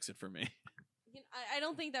couldn't fix it for me. You know, I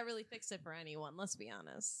don't think that really fixed it for anyone, let's be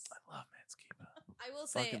honest. I love Matt Skiba. I will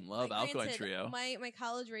say, Fucking love Alkaline granted, Trio. My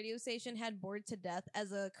college radio station had Bored to Death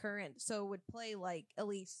as a current, so it would play like at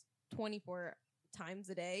least 24 times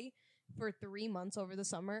a day for 3 months over the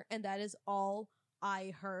summer, and that is all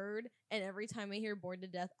I heard. And every time I hear Bored to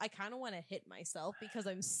Death, I kind of want to hit myself because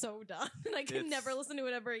I'm so done and I can It's- never listen to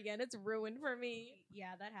it ever again. It's ruined for me.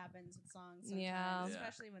 Yeah, that happens with songs. Sometimes, Yeah. Yeah.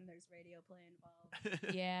 especially when there's radio play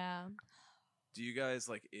involved. Yeah. Do you guys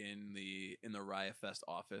like in the Riot Fest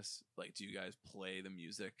office? Like, do you guys play the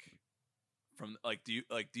music from like? Do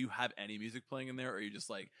you have any music playing in there, or are you just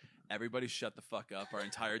like everybody shut the fuck up? Our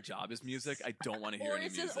entire job is music. I don't want to hear Or any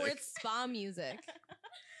it's music. just, or it's spa music.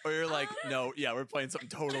 Or you're like, no, yeah, we're playing something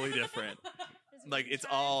totally different. Like, it's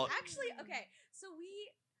all- actually okay. So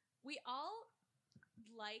we all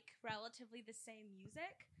like relatively the same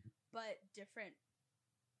music, but different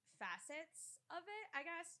facets of it. I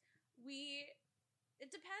guess it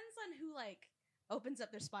depends on who like opens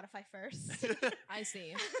up their Spotify first. I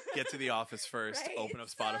see. Get to the office first, Right, open up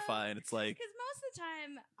so- Spotify, and it's like, Because most of the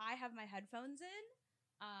time I have my headphones in,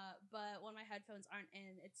 but when my headphones aren't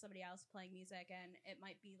in, it's somebody else playing music, and it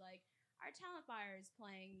might be like our talent buyers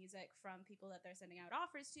playing music from people that they're sending out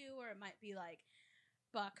offers to, or it might be like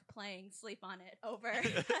Buck playing Sleep on It over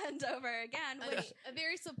and over again. I Which mean, a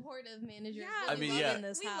very supportive manager. Yeah, I really mean, love yeah. in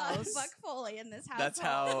this we house. love Buck Foley in this house.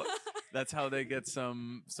 that's how they get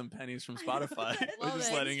some pennies from Spotify. They're Love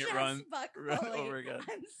just it. letting it run Buck run Foley. over again.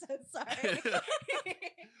 I'm so sorry.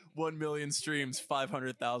 1 million streams,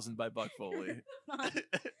 500,000 by Buck Foley. But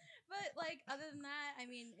like other than that, I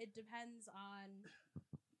mean, it depends on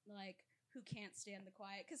like who can't stand the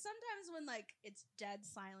quiet. Because sometimes when like it's dead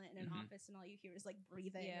silent in an Mhm. office and all you hear is like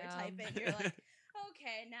breathing Yeah. or typing, you're like,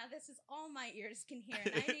 okay, now this is all my ears can hear,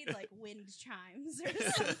 and I need like wind chimes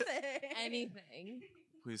or something. Anything.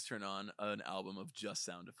 Please turn on an album of just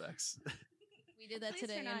sound effects. We did that Please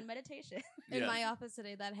today. turn on meditation. In Yeah. my office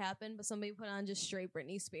today, that happened, but somebody put on just straight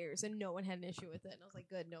Britney Spears, and no one had an issue with it. And I was like,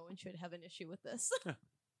 good, no one should have an issue with this.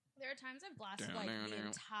 There are times I've blasted like the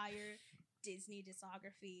entire Disney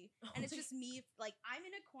discography, and it's just me. Like I'm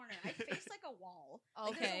in a corner. I face like a wall. Like,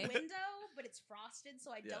 Okay. there's a window, but it's frosted,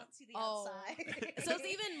 so I Yeah. don't see the Oh. outside. So it's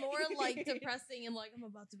even more like depressing, and like I'm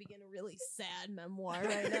about to begin a really sad memoir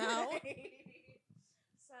right now.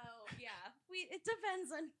 So yeah, it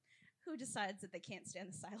depends on who decides that they can't stand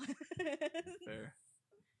the silence. Fair.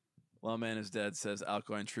 Lawman is Dead says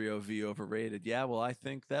Alkaline Trio V overrated. Yeah, well, I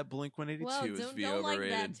think that Blink 182 Well, is don't, V don't like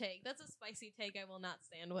overrated. that take. That's a spicy take I will not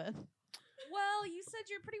stand with. Well, you said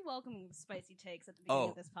you're pretty welcoming with spicy takes at the beginning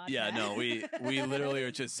of this podcast. Yeah, no, we literally are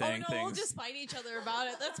just saying oh no, we'll things. just fight each other about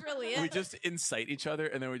it. That's really it. We just incite each other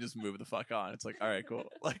and then we just move the fuck on. It's like, all right, cool.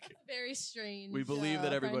 Like, very strange. we believe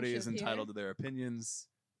that everybody is friendship entitled here. to their opinions,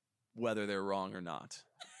 whether they're wrong or not.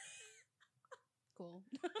 Cool.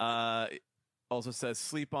 Also says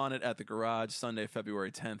sleep on it at the garage Sunday, February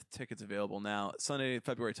 10th. Tickets available now. Sunday,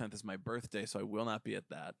 February 10th is my birthday, so I will not be at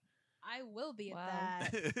that. I will be at Wow.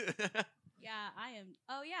 that. Yeah, I am.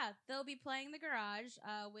 Oh yeah, they'll be playing the garage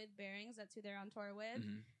with Bearings. That's who they're on tour with.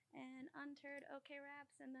 Mhm. And Untered, OK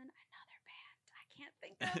Raps, and then another band I can't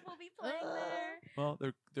think of will be playing there. Well,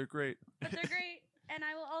 they're great. But they're great, and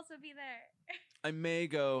I will also be there. I may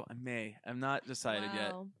go. I may. I'm not decided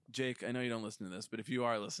yet. Wow. Jake, I know you don't listen to this, but if you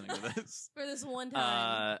are listening to this, For this one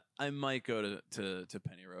time. I might go to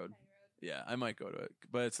Penny Road. Yeah, I might go to it.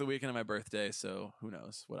 But it's the weekend of my birthday, so who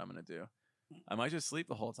knows what I'm going to do. I might just sleep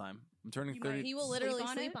the whole time. I'm turning You might- 30. He will Sleep literally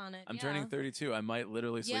on sleep it? on it. I'm yeah. turning 32. I might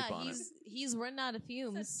literally sleep Yeah, on it. he's running out of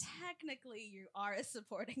fumes. So technically, you are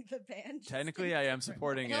supporting the band. just Technically, in I am different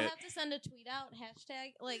supporting ways. He'll it. have to send a tweet out,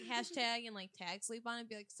 hashtag and like tag sleep on it.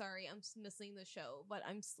 Be like, sorry, I'm missing the show, but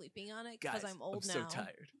I'm sleeping on it because Guys, I'm old now. so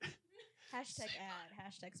tired. Hashtag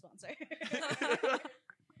ad. Hashtag sponsor.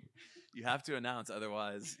 You have to announce,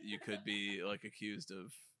 otherwise you could be like accused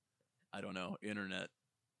of, I don't know, internet.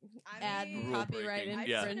 Ad mean, Rule copyright breaking. I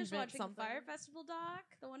Yeah. just finished infringement watching something. the Fire Festival doc,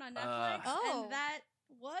 the one on Netflix, Oh. and that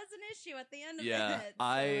was an issue at the end of Yeah, it.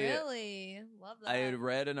 Really love that. I had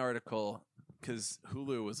read an article because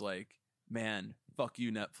Hulu was like, man, fuck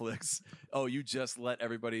you, Netflix. Oh, you just let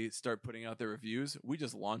everybody start putting out their reviews. We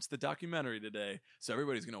just launched the documentary today. So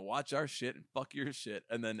everybody's going to watch our shit and fuck your shit.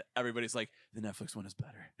 And then everybody's like, the Netflix one is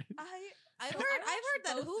better. I've So heard I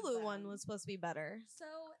that watched both of Hulu them. one was supposed to be better. So,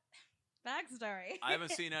 backstory. I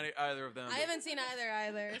haven't seen either of them. I haven't seen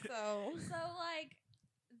either. So So, like,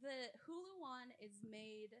 the Hulu one is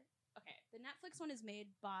made. Okay, the Netflix one is made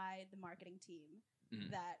by the marketing team Mhm.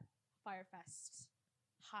 that Firefest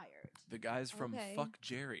hired. The guys from Okay. Fuck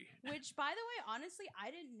Jerry. Which, by the way, honestly, I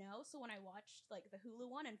didn't know. So when I watched like the Hulu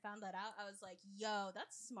one and found that out, I was like, "Yo,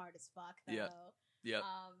 that's smart as fuck." Though. Yep. Yep.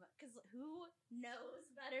 Because who knows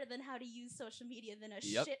better than how to use social media than a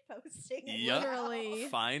Yep. shit posting? Yep. Literally.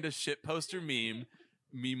 Find a shit poster meme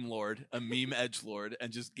lord, a meme edge lord,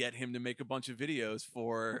 and just get him to make a bunch of videos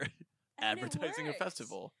for And it advertising a worked.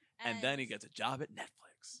 festival. And then he gets a job at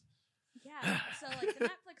Netflix. Yeah. So like the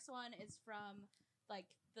Netflix one is from like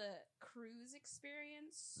the cruise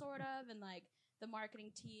experience, sort of, and like the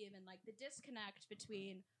marketing team, and like the disconnect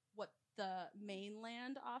between what the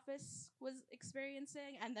mainland office was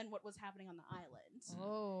experiencing and then what was happening on the island.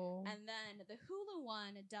 Oh. And then the Hulu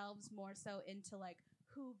one delves more so into like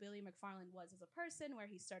who Billy McFarland was as a person, where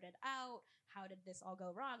he started out, how did this all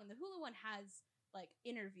go wrong, and the Hulu one has like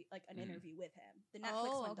an Mhm. interview with him. The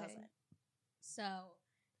Netflix one okay. doesn't. So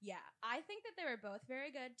yeah, I think that they were both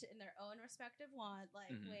very good in their own respective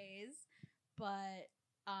Mhm. ways, but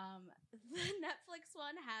the Netflix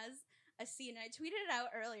one has a scene. I tweeted it out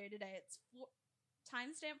earlier today. It's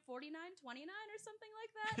timestamp 49:29 or something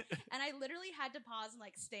like that, and I literally had to pause and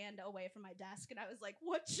like stand away from my desk, and I was like,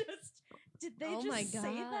 "What just did they Oh just my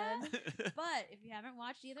say that?" God. But if you haven't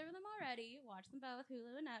watched either of them already, watch them both,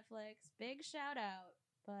 Hulu and Netflix. Big shout out.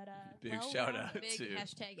 But Big well shout rounded. out. Big too.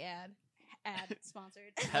 hashtag ad. Ad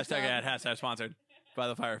sponsored. Hashtag ad, hashtag sponsored by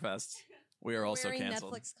the Firefest. We are also Wearing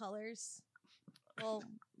canceled. Netflix colors. Well,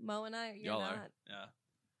 Mo and I, you're Y'all not. are. Yeah.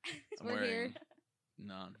 I'm We're wearing here.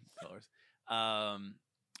 non-colors. I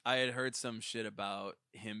had heard some shit about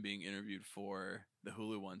him being interviewed for the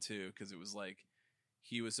Hulu one too, because it was like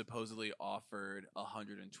he was supposedly offered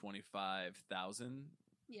 $125,000.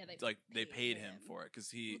 Yeah, They paid him for it because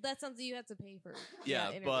he. Well, that's something you have to pay for.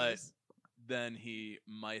 Yeah, but interviews. then he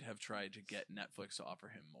might have tried to get Netflix to offer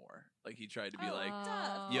him more. Like he tried to be Oh, like,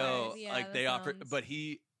 duh. "Yo, yeah, like that they offered," sounds- but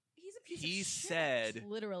he He's a piece of he shit. said,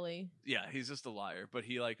 literally. yeah, he's just a liar. But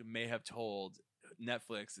he like may have told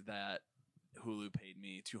Netflix that Hulu paid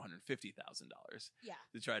me $250,000 Yeah.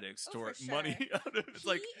 to try to extort sure. money out of. It's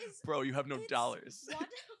like, He is- bro, you have no it's dollars. what-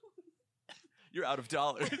 You're out of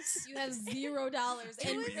dollars. You have $0 It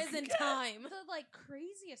in was- prison Yeah. time. the like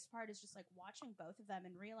craziest part is just like watching both of them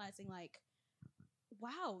and realizing like,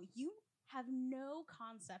 wow, you have no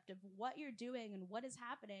concept of what you're doing and what is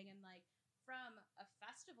happening. And like from a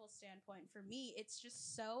festival standpoint, for me, it's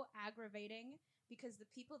just so aggravating because the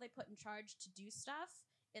people they put in charge to do stuff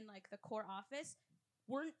in like the core office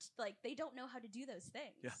weren't like, they don't know how to do those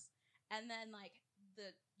things. Yeah. And then like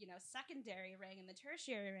the secondary ring and the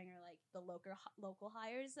tertiary ring are like the local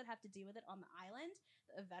hires that have to deal with it on the island,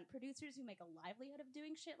 the event producers who make a livelihood of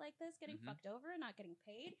doing shit like this, getting Mhm. fucked over and not getting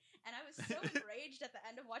paid. And I was so enraged at the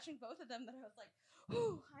end of watching both of them that I was like,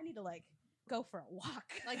 "Whew, I need to like go for a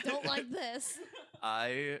walk." Like, don't like this.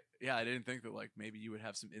 I didn't think that like maybe you would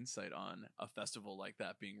have some insight on a festival like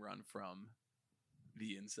that being run from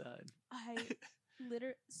the inside. I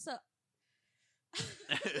literally so.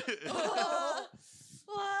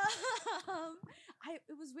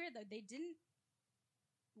 It was weird though. They didn't.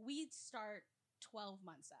 We'd start 12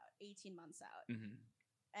 months out, 18 months out, Mhm.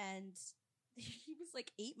 and he was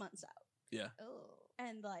like 8 months out. Oh.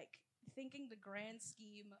 And like thinking the grand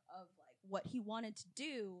scheme of like what he wanted to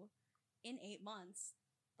do in 8 months,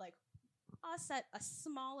 like us at a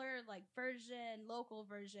smaller like version, local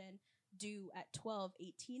version, do at 12,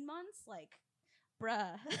 18 months, like,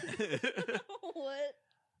 bruh,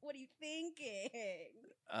 what are you thinking?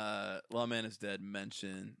 Lawman is Dead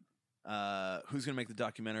mentioned Who's gonna make the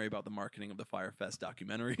documentary about the marketing of the Firefest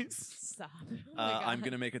documentaries? Stop. Oh my I'm God.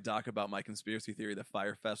 gonna make a doc about my conspiracy theory that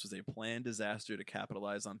Firefest was a planned disaster to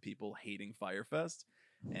capitalize on people hating Firefest,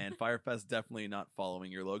 and Firefest definitely not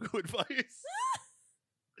following your logo advice.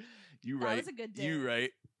 You That right. was a good dig. You right.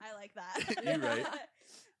 I like that. You right.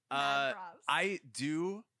 Mad props. I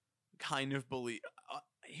do kind of believe.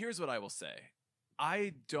 Here's what I will say.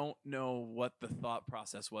 I don't know what the thought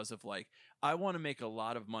process was of like, I want to make a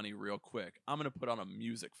lot of money real quick. I'm going to put on a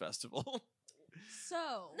music festival.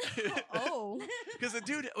 So, Oh. Because the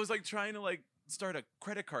dude was like trying to like start a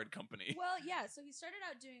credit card company. well, yeah. So he started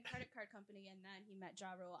out doing a credit card company, and then he met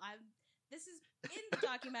Ja Rule. This is in the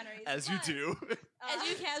documentary, As you but, do. As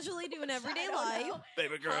you casually do in everyday I don't life. know.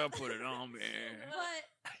 Baby girl, put it on me. But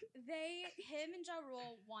him and Ja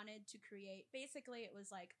Rule wanted to create. Basically, it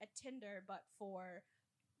was like a Tinder, but for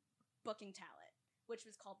booking talent, which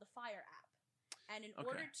was called the Fire app. And in Okay,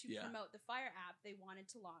 order to yeah. promote the Fire app, they wanted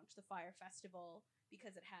to launch the Fire Festival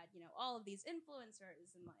because it had, all of these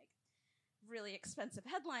influencers and like really expensive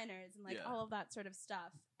headliners and like Yeah. all of that sort of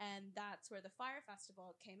stuff. And that's where the Fire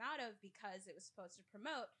Festival came out of because it was supposed to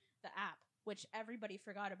promote the app, which everybody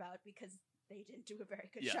forgot about because they didn't do a very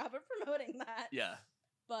good Yeah. job of promoting that. Yeah.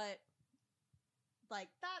 But like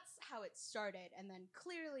that's how it started, and then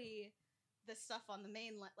clearly the stuff on the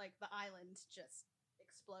mainland, like the island, just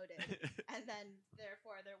exploded. And then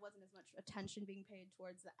therefore there wasn't as much attention being paid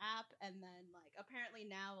towards the app, and then like apparently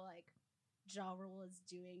now like Ja Rule is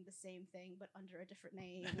doing the same thing but under a different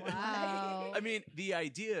name. Wow. I mean, the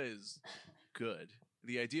idea is good.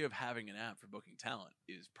 The idea of having an app for booking talent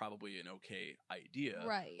is probably an okay idea.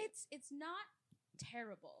 Right. it's not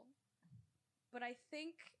terrible, but I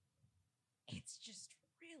think it's just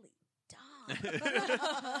really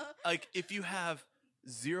dumb. Like, if you have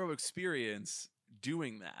zero experience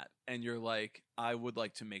doing that and you're like, I would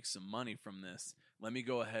like to make some money from this, let me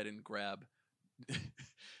go ahead and grab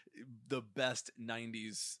the best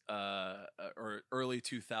 90s or early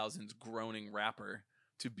 2000s groaning rapper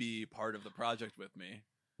to be part of the project with me.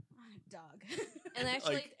 Dog. And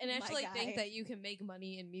actually, Like- My think guy. that you can make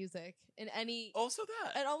money in music in any Also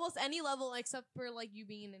at that. almost any level except for like you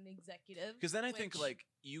being an executive. Because then I think which- like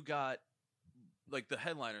you got like the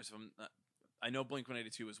headliners from I know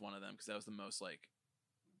Blink-182 was one of them because that was the most like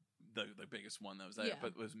the biggest one that was there, Yeah. but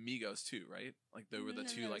it was Migos too, right? Like they were the And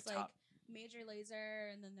then two there like was, top. Major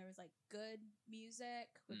Lazer, and then there was like Good Music,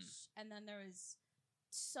 which, Hmm. and then there was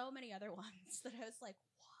so many other ones that I was like,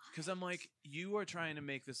 what? Because I'm like, you are trying to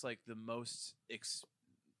make this like the most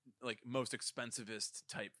most expensivest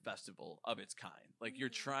type festival of its kind. Like you're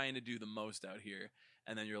Mhm. trying to do the most out here,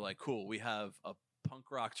 and then you're like, cool, we have a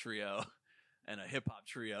punk rock trio and a hip hop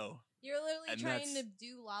trio. you're literally and trying that's- to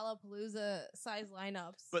do Lollapalooza size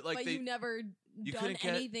lineups, But, like, you never you done couldn't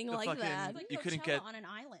get anything the like fucking- that. It's like You couldn't Coachella get- on an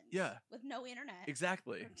island, Yeah. with no internet,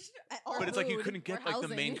 Exactly. Or But it's like you food couldn't or get like the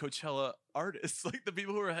main housing. Coachella artists. Like the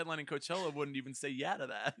people who were headlining Coachella wouldn't even say yeah to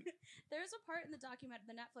that. There's a part in the document,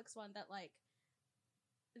 the Netflix one, that like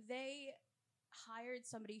they hired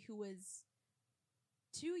somebody who was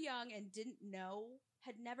too young and didn't know,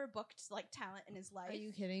 had never booked like talent in his life, Are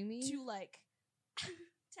you kidding me? to like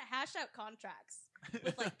to hash out contracts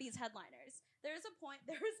with like these headliners. There's a point,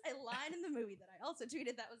 there was a line in the movie that I also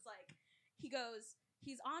tweeted that was like,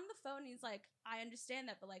 he's on the phone and he's like, I understand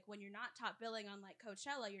that, but like when you're not top billing on like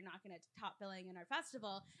Coachella, you're not going to top billing in our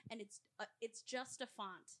festival, and it's just a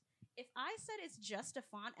font. If I said it's just a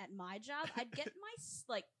font at my job, I'd get my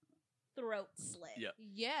like throat slit. Yeah.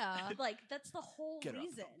 yeah. Like that's the whole Get her off the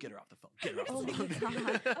reason. phone. Get her off the phone. Get her off Oh the my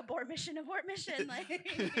phone. God. Abort mission, abort mission. Like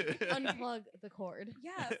Unplug the cord.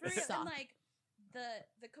 yeah, for real. Stop. And like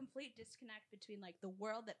the complete disconnect between like the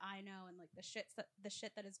world that I know and like the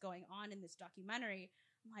shit that is going on in this documentary.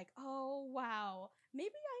 I'm like, oh wow, maybe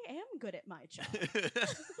I am good at my job. Like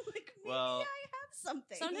maybe Well- I have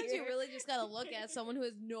something. Sometimes here. you really just gotta look at someone who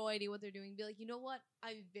has no idea what they're doing and be like, you know what?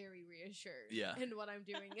 I'm very reassured. Yeah. And what I'm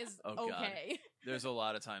doing is Oh, God. okay. There's a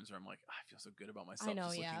lot of times where I'm like, I feel so good about myself know,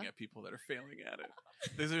 just yeah. looking at people that are failing at it.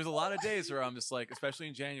 There's a lot of days where I'm just like, especially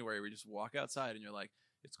in January, where you just walk outside and you're like,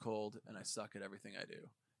 it's cold and I suck at everything I do.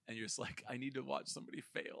 And you're just like, I need to watch somebody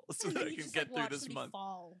fail so And that then I you can just, get like, through watch this somebody month.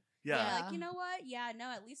 fall. Yeah. Yeah. Like, you know what? Yeah,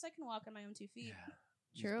 no, at least I can walk on my own 2 feet.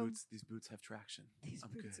 Yeah. True. These boots have traction. These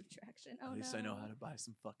I'm boots good. of traction. Oh At least no. I know how to buy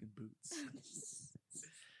some fucking boots.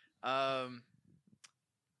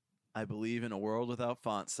 I believe in a world without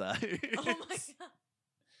font size. Oh my god.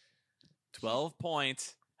 12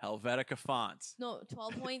 point Helvetica font. No,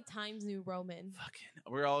 12 point Times New Roman.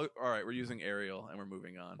 Fucking. We're all right. We're using Arial and we're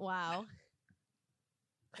moving on. Wow.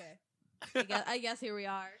 Okay. I guess here we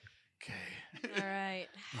are. Okay. All right.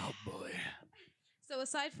 Oh boy. So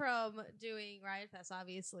aside from doing Riot Fest,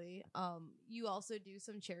 obviously, you also do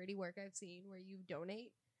some charity work I've seen where you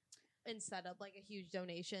donate and set up like a huge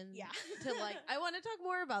donation. Yeah. To like, I want to talk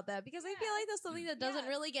more about that because I feel like that's something that doesn't Yeah.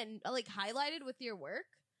 really get like highlighted with your work.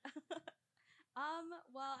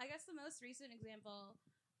 Well, I guess the most recent example,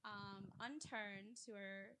 Unturned, who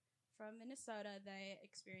are from Minnesota, they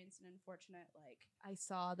experienced an unfortunate, like, I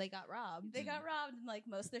saw they got robbed. they got robbed and, like,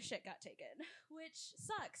 most of their shit got taken, which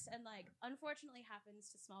sucks and, like, unfortunately happens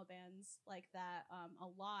to small bands like that a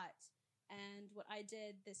lot. And what I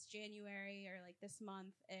did this January or, like, this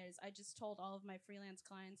month is I just told all of my freelance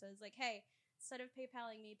clients, I was like, hey, instead of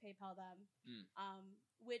PayPaling me, PayPal them.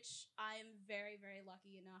 Which I'm very, very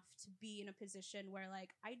lucky enough to be in a position where,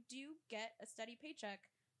 like, I do get a steady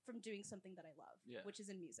paycheck from doing something that I love, which is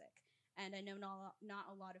in music. And I know not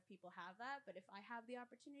a lot of people have that, but if I have the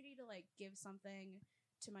opportunity to, like, give something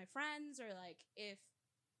to my friends, or, like, if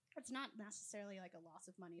it's not necessarily, like, a loss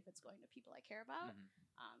of money if it's going to people I care about.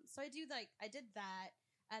 So I did that.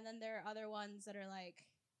 And then there are other ones that are, like,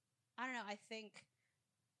 I don't know, I think,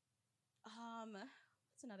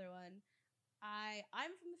 what's another one?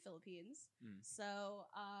 I'm from the Philippines, so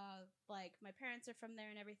like my parents are from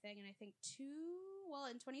there and everything. And I think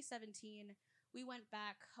in 2017 we went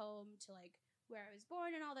back home to like where I was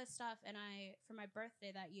born and all this stuff. And for my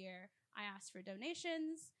birthday that year, I asked for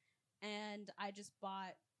donations, and I just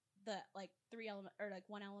bought the like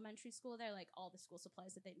one elementary school there, like all the school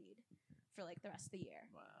supplies that they need for like the rest of the year.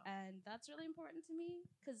 Wow. And that's really important to me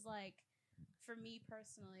because like. For me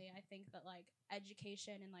personally, I think that like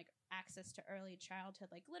education and like access to early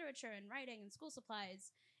childhood like literature and writing and school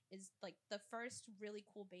supplies is like the first really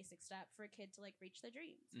cool basic step for a kid to like reach their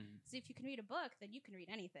dreams. So if you can read a book, then you can read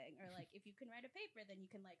anything, or like if you can write a paper, then you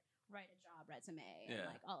can like write a job resume and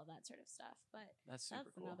like all of that sort of stuff. But that's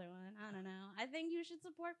super cool. Another one. I don't know. I think you should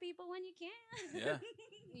support people when you can. Yeah.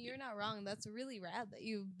 You're not wrong. That's really rad that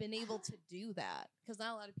you've been able to do that, because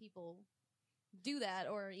not a lot of people do that,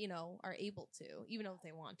 or you know, are able to, even if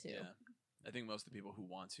they want to. Yeah, I think most of the people who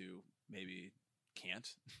want to maybe can't.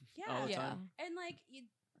 Yeah, all the time. And like,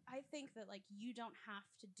 I think that like you don't have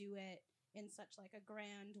to do it in such like a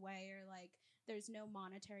grand way, or like there's no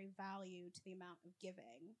monetary value to the amount of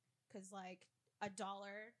giving, because like $1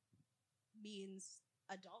 means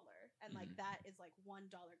 $1, and like that is like $1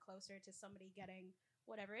 closer to somebody getting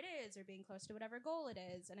whatever it is, or being close to whatever goal it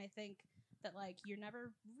is. And I think that like you're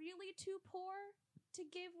never really too poor to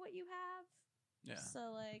give what you have. Yeah.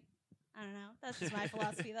 So like, I don't know. That's just my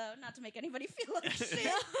philosophy, though. Not to make anybody feel like shit.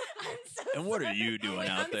 I'm so And what are sorry. you doing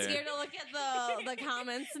out I'm there? scared to look at the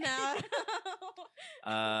comments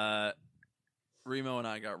now. Remo and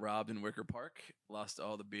I got robbed in Wicker Park. Lost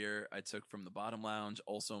all the beer I took from the bottom lounge.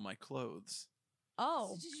 Also my clothes.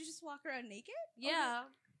 Oh, Did you just walk around naked? yeah.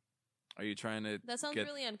 Are you trying to? That sounds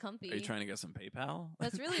really uncomfy. Are you trying to get some PayPal?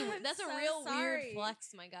 That's really that's a so real weird sorry. flex,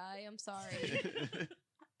 my guy. I'm sorry.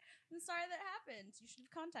 I'm sorry that happened. You should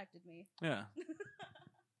have contacted me. Yeah.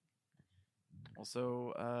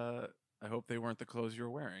 Also, I hope they weren't the clothes you're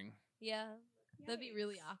wearing. Yeah, that'd be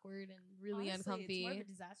really Yikes. awkward and really Honestly, uncomfy. It's more of a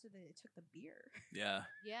disaster that they took the beer. Yeah.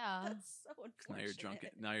 Yeah, That's so unfortunate. Now you're drunk.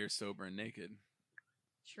 Now you're sober and naked.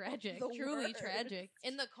 tragic, The truly worst. tragic.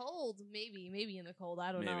 In the cold, maybe in the cold.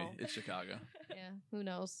 I don't Maybe know. it's Chicago. Yeah, who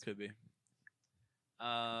knows? Could be.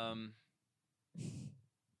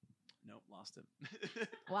 Nope, lost it.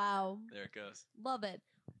 Wow, There it goes. love it.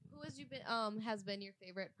 Who has been your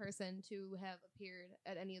favorite person to have appeared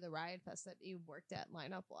at any of the Riot Fest that you worked at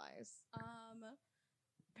lineup wise?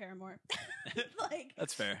 Paramore. Like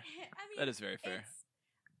That's fair. I mean, That is very fair. it's,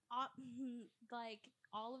 like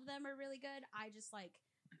all of them are really good. I just like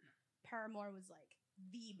Paramore was like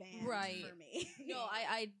the band Right. for me. No,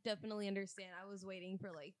 I definitely understand. I was waiting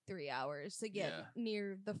for like 3 hours to get Yeah.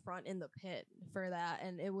 near the front in the pit for that,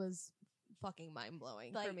 and it was fucking mind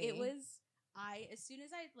blowing like for me. it was. As soon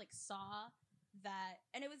as I like saw that,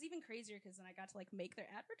 and it was even crazier because then I got to like make their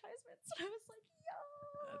advertisements. And I was like,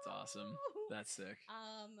 yo, That's awesome. That's sick.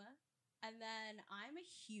 And then I'm a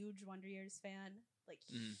huge Wonder Years fan, like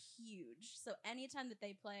huge. So anytime that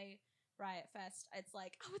they play Riot Fest, it's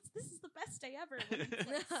like, oh, this is the best day ever. When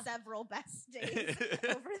it's like several best days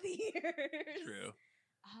over the years. True.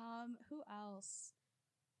 Who else?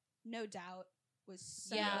 No Doubt was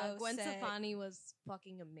so Gwen sick. Stefani was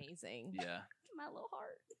fucking amazing. Yeah. My little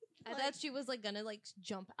heart. I thought she was like gonna like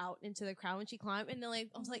jump out into the crowd when she climbed, and then like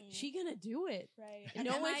I was like, she gonna do it. Right. And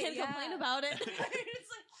no one can complain about it. It's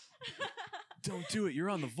like Don't do it. You're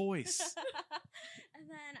on The Voice. And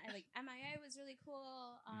then I like MIA was really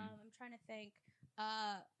cool. I'm trying to think.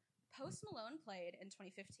 Post Malone played in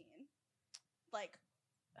 2015. Like,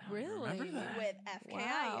 I don't remember Really? that. with FKI.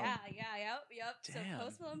 Wow. Yep. So Damn.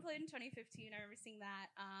 Post Malone played in 2015. I remember seeing that.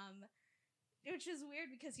 Which is weird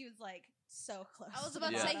because he was like so close. I was to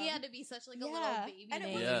about the to say bottom. he had to be such like a Yeah. little baby And it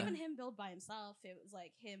name. wasn't Yeah. even him build by himself. It was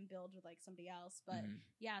like him build with like somebody else. But Mhm.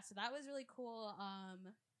 yeah, so that was really cool.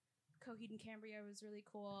 Coheed and Cambria was really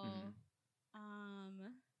cool.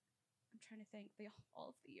 Mhm. I'm trying to think. All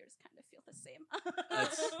of the years kind of feel the same.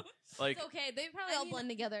 That's- Like, It's okay. They probably I all mean, blend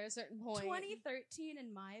together at a certain point. 2013,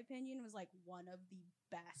 in my opinion, was like one of the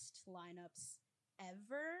best lineups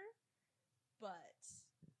ever. But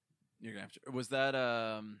you're gonna have to. Was that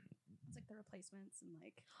it's like the Replacements and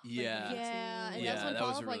like Yeah. Yeah, and Yeah, that's when that was Fall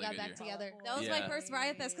a Out Boy really got good back year. together. Fall Out That was Boy. my first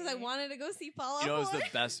Riot Fest because I wanted to go see Fall Out You know, it Boy. was the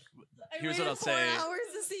best. I Here's what waited I'll 4 say. hours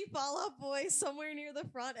to see Fall Out Boy somewhere near the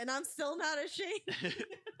front, and I'm still not ashamed.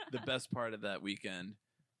 The best part of that weekend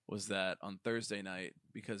was that on Thursday night,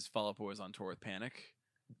 because Fall Out Boy was on tour with Panic,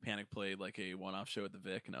 Panic played like a one-off show at the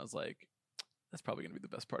Vic, and I was like, that's probably gonna be the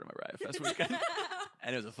best part of my Riot Fest weekend.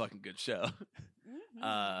 And it was a fucking good show.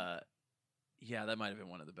 Mhm. Yeah, that might have been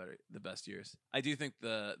one of the best years. I do think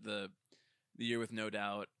the year with No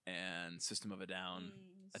Doubt and System of a Down,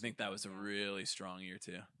 I think that was a yeah. really strong year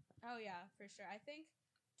too. Oh yeah, for sure. I think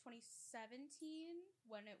 2017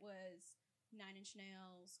 when it was Nine Inch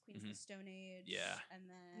Nails, Queens of the Stone Age, Yeah. and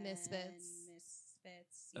then Misfits.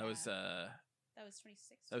 That was that was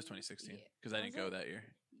 2016. That was 2016 Yeah. because I Was didn't go it? that year.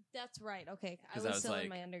 That's right. Okay, I 'Cause was I was still like, in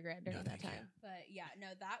my undergrad during no, that thank you. time. But yeah, no,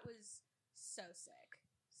 that was so sick,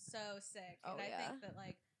 so sick. Oh, and I yeah. think that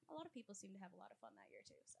like a lot of people seem to have a lot of fun that year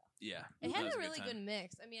too. So Yeah, It that had was a really time. good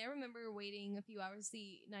mix. I mean, I remember waiting a few hours to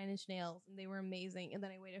see Nine Inch Nails, and they were amazing. And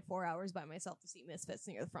then I waited 4 hours by myself to see Misfits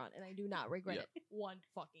near the front, and I do not regret Yep. it one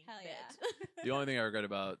fucking hell bit. yeah. The only thing I regret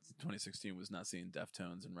about 2016 was not seeing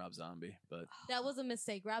Deftones and Rob Zombie, but That was a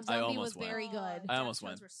mistake. Rob I Zombie almost was went. very good. I almost Deftones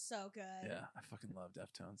went. Were so good. yeah, I fucking love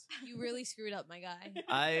Deftones. You really screwed up, my guy.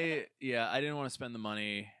 I didn't want to spend the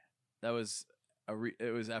money. That was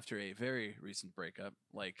it was after a very recent breakup,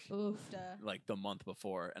 like Oof. the month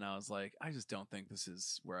before, and I was like, I just don't think this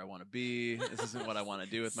is where I want to be. This isn't what I want to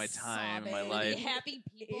do with my time, and my Sobbing. life. Any happy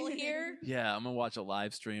people here? Yeah, I'm gonna watch a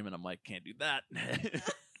live stream, and I'm like, can't do that.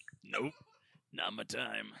 Nope, not my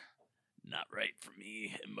time. Not right for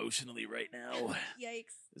me emotionally right now.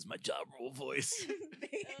 Yikes. Is my job role voice.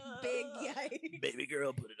 big yikes. Baby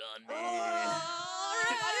girl, put it on me.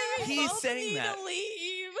 Oh, He sang that.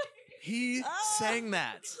 Leave. He Oh. sang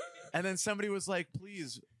that. And then somebody was like,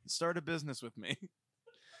 please start a business with me.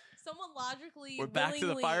 Someone logically. We're back to the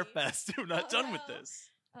willingly- Fire Fest. We're not Oh, done with no. this.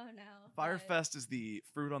 Oh no. Fire but Fest is the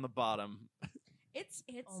fruit on the bottom. It's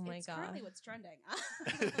Oh my it's currently God. what's trending.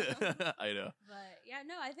 I know. But yeah,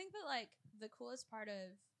 no, I think that like the coolest part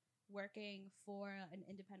of working for an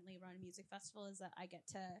independently run music festival is that I get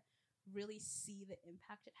to really see the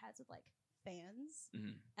impact it has with like fans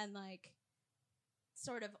Mhm. and like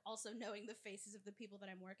sort of also knowing the faces of the people that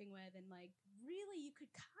I'm working with and like really you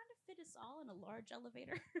could kind of fit us all in a large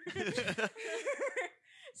elevator.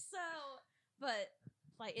 So, but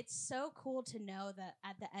like it's so cool to know that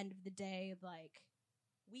at the end of the day like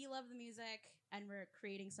we love the music and we're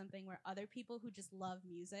creating something where other people who just love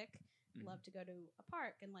music Mhm. love to go to a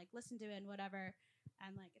park and like listen to it and whatever.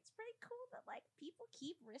 And like it's pretty cool that like people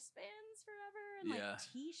keep wristbands forever and Yeah. like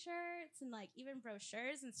t-shirts and like even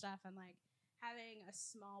brochures and stuff and like having a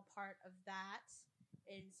small part of that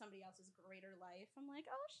in somebody else's greater life. I'm like,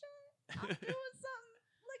 oh shit, I'm doing something.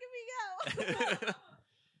 Look at me go.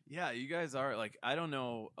 Yeah, you guys are like, I don't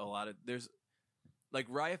know a lot of, there's like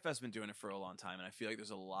Riot Fest's been doing it for a long time, and I feel like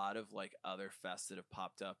there's a lot of like other fests that have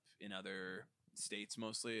popped up in other states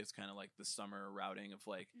mostly. It's kind of like the summer routing of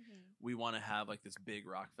like, we want to have like this big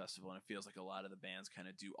rock festival, and it feels like a lot of the bands kind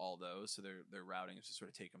of do all those. So their routing is to sort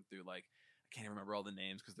of take them through like, I can't even remember all the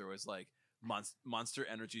names because there was like Monster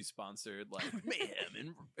Energy sponsored like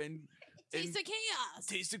Mayhem and Taste of Chaos.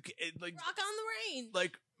 Taste of like Rock on the Range.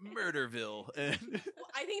 like Murderville and Well,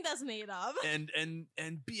 I think that's made up. and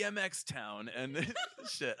BMX Town and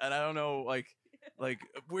shit. And I don't know, like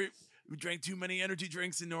we drank too many energy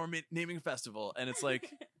drinks in our naming festival, and it's like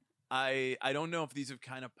I don't know if these have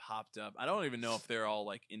kind of popped up. I don't even know if they're all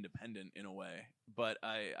like independent in a way, but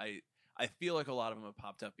I feel like a lot of them have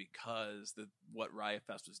popped up because what Riot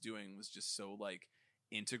Fest was doing was just so like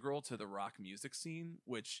integral to the rock music scene,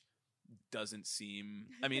 which doesn't seem.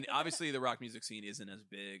 I mean, obviously the rock music scene isn't as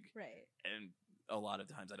big, Right. and a lot of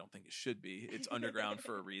times I don't think it should be. It's underground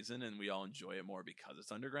for a reason, and we all enjoy it more because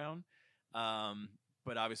it's underground.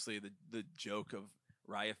 But obviously the joke of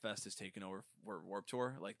Riot Fest has taken over for Warped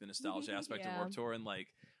Tour, like the nostalgia aspect of Yeah. Warped Tour, and like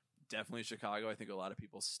definitely Chicago. I think a lot of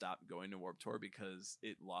people stopped going to Warped Tour because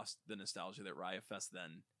it lost the nostalgia that Riot Fest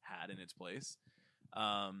then had in its place.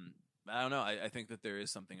 I don't know. I think that there is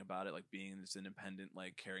something about it, like being this independent,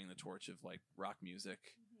 like carrying the torch of like rock music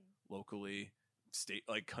locally, state,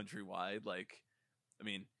 like countrywide. Like, I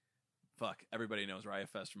mean, fuck, everybody knows Riot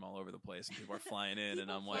Fest from all over the place, and people are flying in, and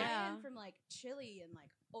I'm like, Yeah. from like Chile and like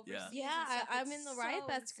overseas. Yeah, and stuff. I'm It's in the Riot so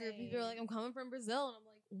Fest group. People are like, insane. I'm coming from Brazil, and I'm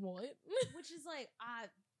like, what? Which is like,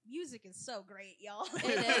 music is so great, y'all.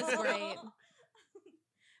 It is great.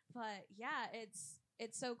 But yeah,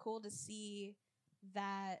 it's so cool to see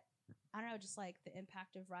that. I don't know, just like the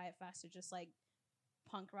impact of Riot Fest or just like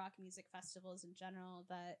punk rock music festivals in general.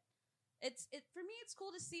 That it's for me, it's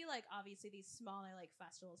cool to see like obviously these smaller like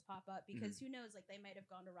festivals pop up because who knows, like they might have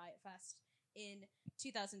gone to Riot Fest in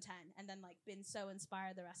 2010 and then like been so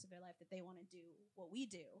inspired the rest of their life that they want to do what we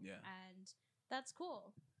do. Yeah. And that's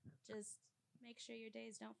cool. Just make sure your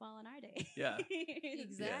days don't fall on our day. Yeah.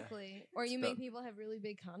 Exactly. Or you It's make about- people have really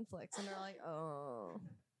big conflicts, and they're like, oh.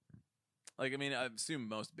 like, I mean, I assume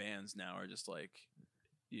most bands now are just like,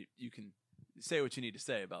 you can say what you need to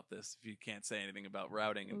say about this if you can't say anything about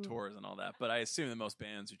routing and Ooh. tours and all that. But I assume that most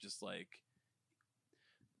bands are just like,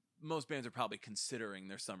 most bands are probably considering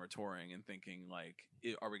their summer touring and thinking like,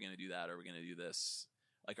 are we going to do that? Are we going to do this?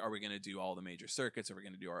 Like, are we going to do all the major circuits? Are we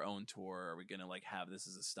going to do our own tour? Are we going to like have this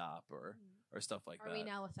as a stop or stuff like Are that? we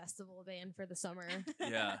now a festival band for the summer?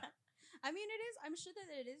 Yeah. I mean, it is. I'm sure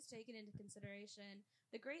that it is taken into consideration.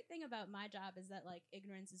 The great thing about my job is that like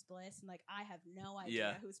ignorance is bliss, and like I have no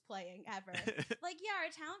idea Yeah. who's playing ever. Like, yeah,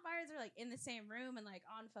 our talent buyers are like in the same room and like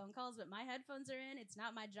on phone calls, but my headphones are in. It's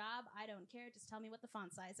not my job. I don't care. Just tell me what the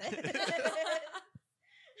font size is.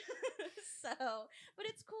 So, but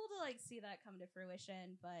it's cool to like see that come to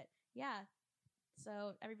fruition. But yeah.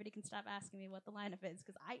 So everybody can stop asking me what the lineup is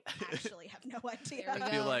because I actually have no idea. There we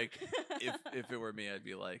I feel go. like if it were me, I'd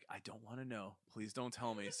be like, I don't want to know. Please don't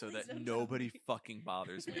tell me so Please that don't tell nobody me. fucking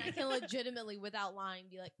bothers me. And I can legitimately, without lying,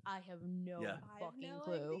 be like, I have no Yeah. I have fucking no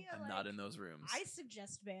clue. idea. I'm Like, not in those rooms. I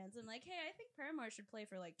suggest bands. I'm like, hey, I think Paramore should play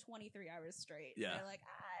for like 23 hours straight. Yeah. And they're like,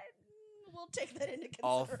 we'll take that into consideration.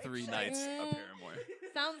 All 3 nights of Mm. Paramore.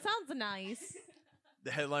 Sounds nice. The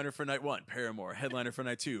headliner for night 1, Paramore. Headliner for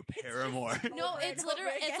night 2, Paramore. No, Over it's and literally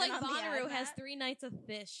over it's again like on the Bonnaroo has iPad. 3 nights of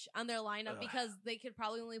Fish on their lineup Ugh. because they could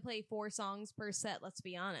probably only play 4 songs per set. Let's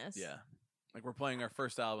be honest. Yeah. Like, we're playing our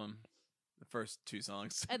first album, the first 2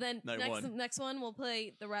 songs. And then Night next 1. next one we'll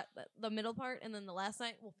play the middle part, and then the last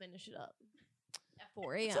night we'll finish it up at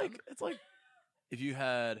 4 a.m. It's like if you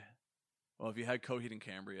had Coheed and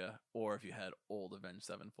Cambria, or if you had old Avenged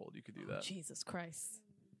Sevenfold, you could do that. Jesus Christ!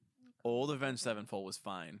 Old Avenged Sevenfold was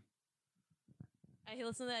fine. I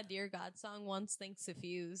listened to that Dear God song once, thanks to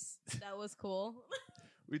Fuse. That was cool.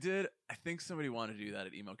 We did. I think somebody wanted to do that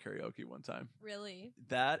at emo karaoke one time. Really?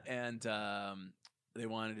 That and they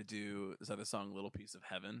wanted to do this other song, "Little Piece of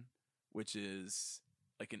Heaven," which is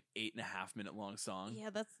like an 8.5 minute long song.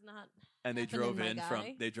 Yeah, that's not. And they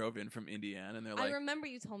happening, my drove in from Indiana, and they're like, I remember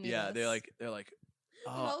you told me. yeah, this. they're like,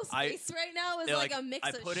 oh, Most face right now is they're like, like, a mix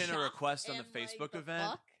I of put in a shock request on the and, like, Facebook the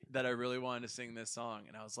event fuck. that I really wanted to sing this song,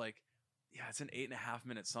 and I was like, yeah, it's an 8.5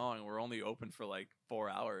 minute song, and we're only open for like 4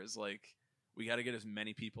 hours. Like, we got to get as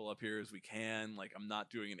many people up here as we can. Like, I'm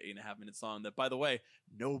not doing an 8.5 minute song that, by the way,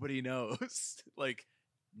 nobody knows. Like,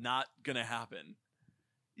 not gonna happen.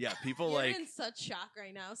 Yeah, people You're like in such shock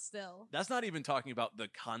right now. Still, that's not even talking about the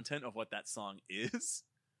content of what that song is,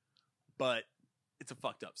 but it's a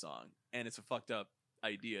fucked up song, and it's a fucked up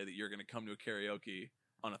idea that you're gonna come to a karaoke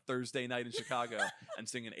on a Thursday night in Chicago and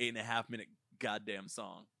sing an 8.5 minute goddamn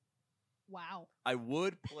song. Wow. I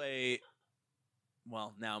would play,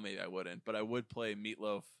 well, now maybe I wouldn't, but I would play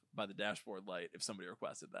Meatloaf by the Dashboard Light if somebody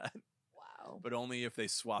requested that, wow. but only if they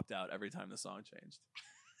swapped out every time the song changed.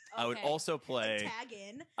 I would Okay. also play. Tag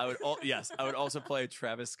in. I would also play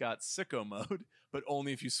Travis Scott's Sicko Mode, but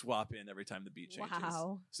only if you swap in every time the beat changes.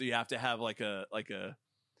 Wow. So you have to have like a.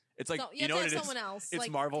 It's like So, you know have what to it have is. someone else. It's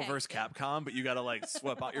like, Marvel okay, versus yeah. Capcom, but you got to like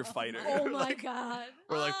swap out your fighter. Oh my Like, god.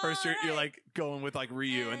 or like first you're Alright. like going with like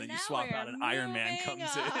Ryu, and then you now swap we're out, and Iron Man moving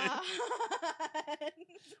comes in. on.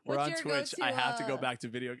 We're What's on your Twitch. go-to, I have to go back to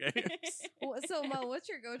video games. So Mo, what's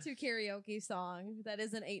your go-to karaoke song that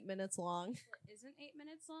isn't 8 minutes long? Isn't 8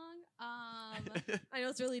 minutes long? I know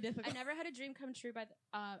it's really difficult. I never had a dream come true by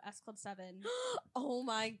S Club 7. Oh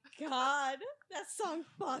my god, that song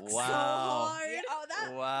fucks so Wow. hard. Yeah, oh,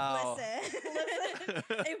 that. Wow. Listen.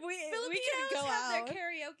 if we Filipinos could go have have down. their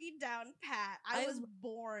karaoke down pat. I was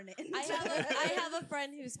born into I have a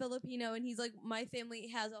friend who's Filipino, and he's like, my family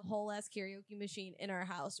has a whole ass karaoke machine in our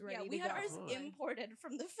house ready Yeah, to we go. had ours Boy. imported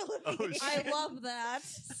from the Oh, Philippines. shit. I love that.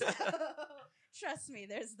 So, trust me,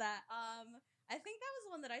 there's that. I think that was the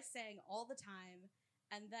one that I sang all the time,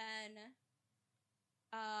 and then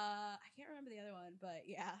I can't remember the other one, but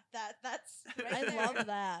yeah, that's right I there. love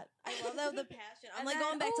that. I love that with the passion. I'm And like then-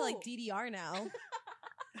 going back to like oh. DDR now.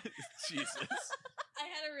 Jesus. I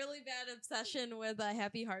had a really bad obsession with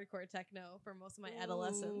happy hardcore techno for most of my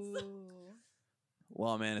adolescence. Ooh.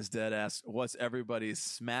 Lawman is dead ass. What's everybody's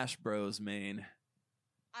Smash Bros main?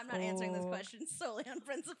 I'm not answering this Oh. question solely on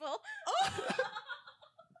principle.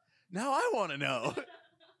 Now I want to know.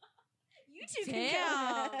 You two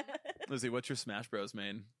Damn. can go. Lizzie, what's your Smash Bros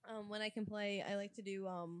main? When I can play, I like to do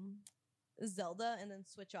Zelda and then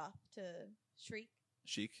switch off to Shriek.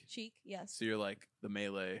 Sheik. Yes. So you're like the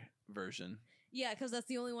melee version. Yeah, because that's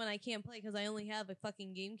the only one I can't play because I only have a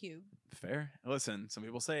fucking GameCube. Fair. Listen, some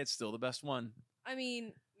people say it's still the best one. I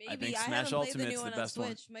mean, I maybe think I, Smash haven't played the Ultimate's new the one on best one.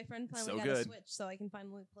 Switch. My friend finally So got good. a Switch, so I can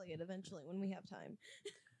finally play it eventually when we have time.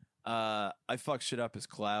 I fuck shit up as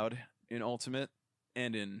Cloud in Ultimate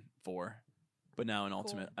and in 4. But now in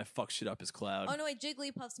Ultimate, I fuck shit up as Cloud. Oh no, wait,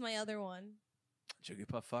 Jigglypuff's my other one.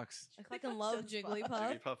 Jigglypuff fucks. I fucking love Does fuck.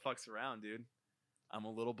 Jigglypuff. Jigglypuff fucks around, dude. I'm a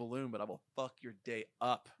little balloon, but I will fuck your day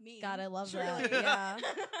up. Me. God, I love Surely. that. Yeah.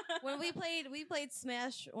 When we played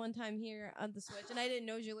Smash one time here on the Switch, and I didn't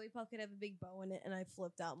know Jigglypuff could have a big bow in it, and I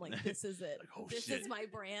flipped out. I'm like, this is it. Like, oh, this shit. is my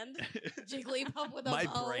brand. Jigglypuff with a My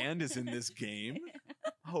bow. brand is in this game.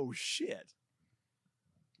 Oh shit.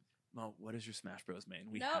 Mo, what is your Smash Bros main?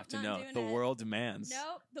 We Nope, have to not know. doing The it. world demands.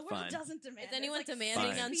 Nope, the world Fine. doesn't demand. Is anyone There's,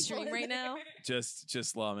 demanding Fine. on six stream people right in now? there.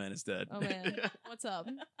 Just Lawman is dead. Oh man, what's up?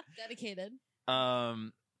 Dedicated.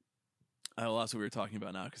 I lost what we were talking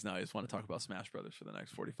about now because now I just want to talk about Smash Brothers for the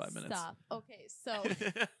next 45 minutes. Stop. Okay, so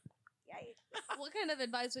Yikes. what kind of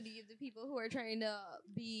advice would you give to people who are trying to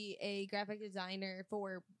be a graphic designer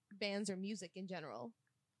for bands or music in general?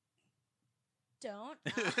 Don't.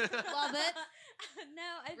 Love it. No,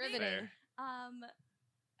 I think Riveting.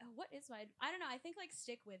 what is my I don't know, I think like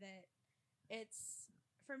stick with it. It's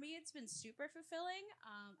for me it's been super fulfilling.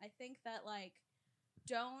 I think that like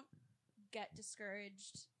don't get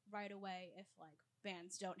discouraged right away if like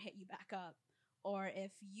bands don't hit you back up, or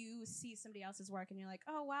if you see somebody else's work and you're like,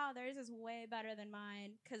 oh wow, theirs is way better than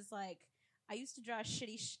mine, because like I used to draw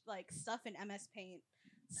shitty like stuff in MS Paint.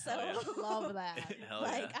 So Hell yeah. Love that. Hell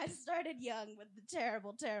like yeah. I started young with the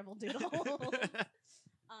terrible doodle.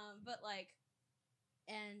 But like,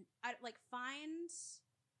 and I like find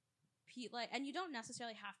like, and you don't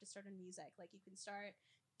necessarily have to start in music. Like you can start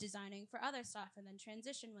designing for other stuff and then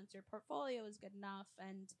transition once your portfolio is good enough,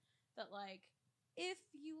 and that like if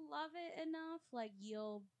you love it enough, like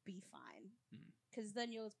you'll be fine, because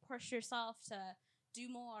then you'll push yourself to do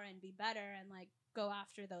more and be better and like go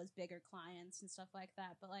after those bigger clients and stuff like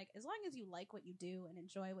that. But like as long as you like what you do and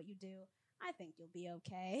enjoy what you do, I think you'll be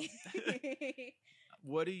okay.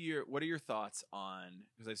 What are your thoughts on,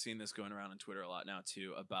 because I've seen this going around on Twitter a lot now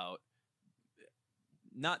too, about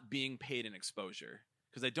not being paid in exposure,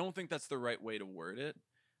 because I don't think that's the right way to word it.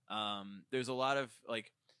 There's a lot of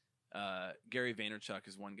like Gary Vaynerchuk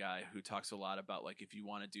is one guy who talks a lot about like if you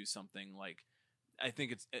want to do something, like I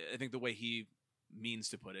think the way he means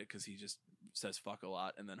to put it, because he just says fuck a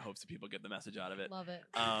lot and then hopes that people get the message out of it. Love it.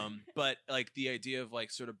 But like the idea of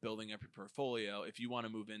like sort of building up your portfolio, if you want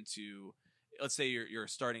to move into, let's say you're a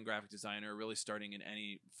starting graphic designer, really starting in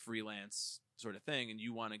any freelance sort of thing, and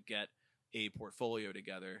you want to get a portfolio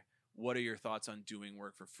together, what are your thoughts on doing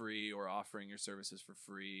work for free or offering your services for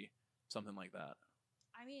free, something like that?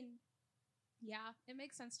 I mean, yeah, it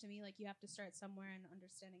makes sense to me. Like you have to start somewhere, and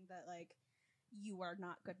understanding that like you are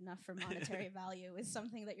not good enough for monetary value is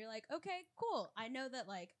something that you're like, okay, cool. I know that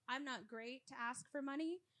like I'm not great to ask for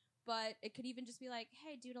money, but it could even just be like,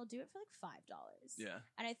 hey, dude, I'll do it for like $5. Yeah.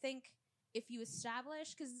 And I think if you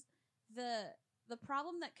establish, because the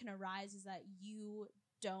problem that can arise is that you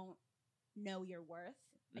don't know your worth,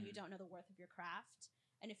 and you don't know the worth of your craft.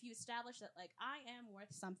 And if you establish that like I am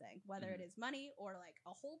worth something, whether it is money or like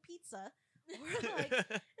a whole pizza or like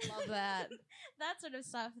Love that. that sort of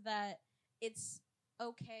stuff, that it's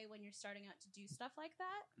okay when you're starting out to do stuff like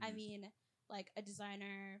that. I mean, like a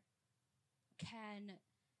designer can,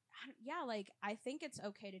 yeah, like I think it's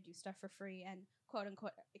okay to do stuff for free and quote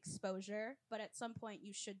unquote exposure, but at some point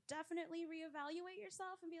you should definitely reevaluate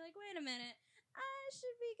yourself and be like, wait a minute, I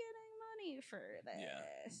should be getting money for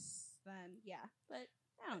this. Then yeah, but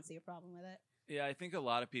I don't see a problem with it. Yeah, I think a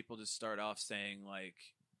lot of people just start off saying like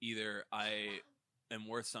either I am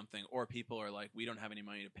worth something, or people are like, we don't have any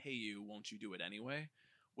money to pay you, won't you do it anyway?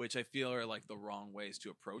 Which I feel are like the wrong ways to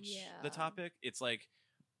approach the Yeah. topic. It's like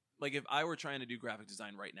if I were trying to do graphic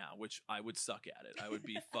design right now, which I would suck at it, I would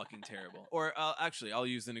be fucking terrible. Or actually, I'll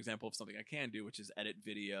use an example of something I can do, which is edit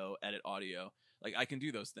video, edit audio. Like I can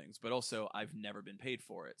do those things, but also I've never been paid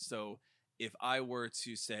for it. So if I were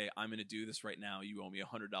to say, I'm going to do this right now, you owe me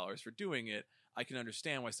 $100 for doing it, I can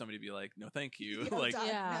understand why somebody would be like, no, thank you. Yo, Like dog,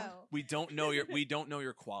 Yeah. no. we don't know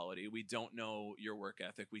your quality. We don't know your work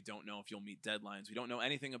ethic. We don't know if you'll meet deadlines. We don't know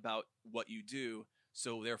anything about what you do.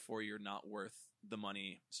 So therefore you're not worth the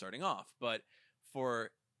money starting off. But for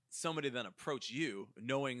somebody to then approach you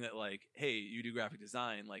knowing that like, hey, you do graphic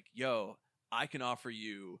design, like, yo, I can offer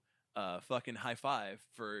you a fucking high five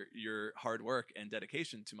for your hard work and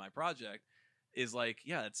dedication to my project is like,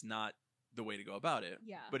 yeah, it's not the way to go about it.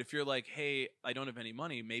 Yeah. But if you're like, hey, I don't have any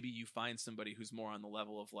money, maybe you find somebody who's more on the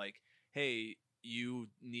level of like, hey, you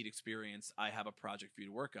need experience. I have a project for you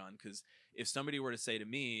to work on. Because if somebody were to say to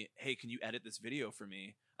me, hey, can you edit this video for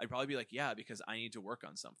me? I'd probably be like, yeah, because I need to work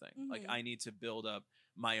on something. Like Mhm. I need to build up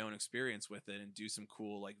my own experience with it and do some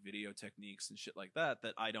cool like video techniques and shit like that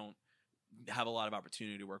I don't have a lot of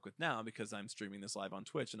opportunity to work with now because I'm streaming this live on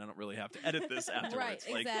Twitch and I don't really have to edit this afterwards. Right,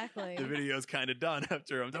 Like exactly. the video's kind of done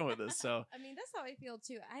after I'm done with this. So I mean, that's how I feel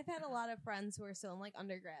too. I've had a lot of friends who are still in like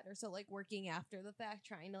undergrad or so like working after the fact,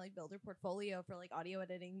 trying to like build their portfolio for like audio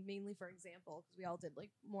editing, mainly for example, because we all did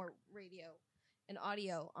like more radio and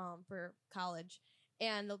audio for college.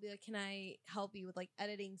 And they'll be like, can I help you with like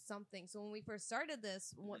editing something? So when we first started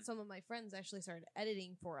this, what some of my friends actually started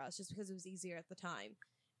editing for us just because it was easier at the time.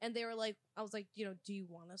 And they were like, I was like, do you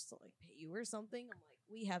want us to like pay you or something? I'm like,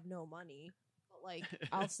 we have no money, but like,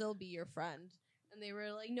 I'll still be your friend. And they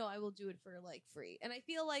were like, no, I will do it for like free. And I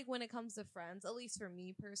feel like when it comes to friends, at least for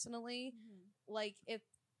me personally, Mhm. like if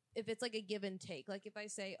it's like a give and take, like if I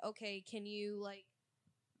say, okay, can you like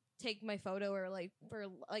take my photo or like for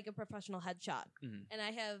like a professional headshot, Mhm. and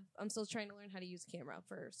I'm still trying to learn how to use camera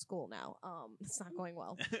for school now. It's not going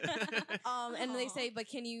well. And they Aw. say, but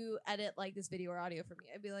can you edit like this video or audio for me?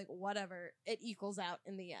 I'd be like, whatever. It equals out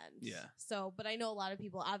in the end. Yeah. So, but I know a lot of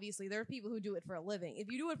people, obviously, there are people who do it for a living.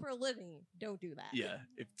 If you do it for a living, don't do that. yeah,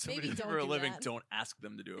 if somebody Maybe does it don't for a do living, that. don't ask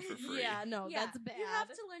them to do it for free. Yeah, no, Yeah, that's bad. You have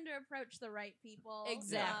to learn to approach the right people.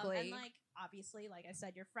 Exactly. And like obviously, like I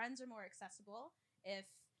said, your friends are more accessible if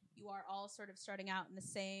you are all sort of starting out in the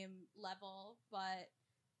same level. But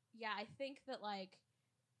yeah, I think that like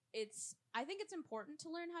I think it's important to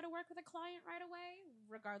learn how to work with a client right away,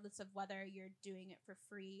 regardless of whether you're doing it for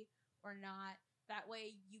free or not. That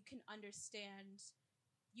way you can understand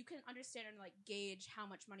and like gauge how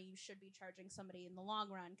much money you should be charging somebody in the long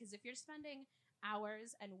run. Because if you're spending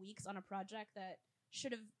hours and weeks on a project that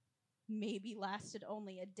should have maybe lasted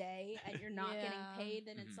only a day and you're not getting Yeah. paid,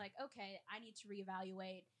 then it's Mhm. like, okay, I need to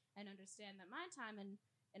reevaluate and understand that my time and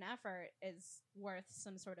effort is worth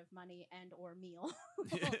some sort of money and or meal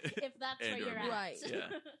if that's where And or you're meal. at. Right.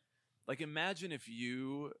 Yeah. Like imagine if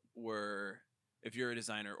you're a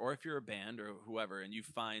designer or if you're a band or whoever and you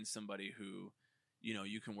find somebody who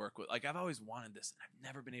you can work with. Like I've always wanted this and I've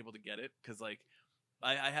never been able to get it because like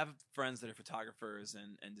I have friends that are photographers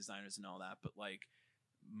and designers and all that, but like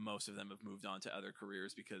most of them have moved on to other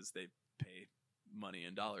careers because they pay money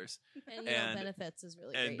in dollars And, And- benefits is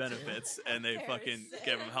really and great too. benefits and they Healthcare fucking is-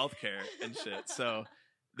 give them healthcare and shit. So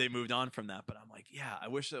they moved on from that. But I'm like, yeah, I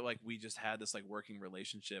wish that like we just had this like working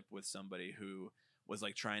relationship with somebody who was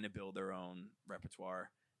like trying to build their own repertoire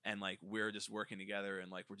and like we're just working together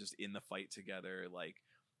and like we're just in the fight together, like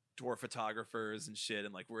we're photographers and shit,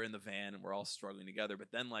 and like we're in the van and we're all struggling together.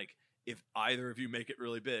 But then like if either of you make it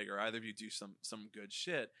really big or either of you do some good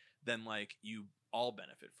shit, then like you all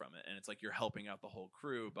benefit from it, and it's like you're helping out the whole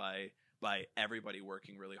crew by everybody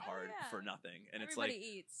working really Oh, hard yeah. for nothing. And it's Everybody like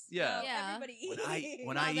eats. Yeah. Yeah. Everybody When eats.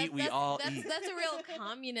 when Wow, I eat, we that's, all that's, eat. That's a real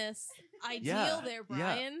communist ideal Yeah, there,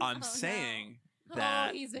 Brian. Yeah, I'm Oh, no. saying that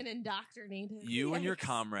Oh, he's been indoctrinated. you and your Yikes.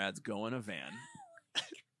 comrades go in a van.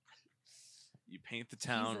 You paint the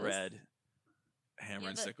town Jesus. red, hammer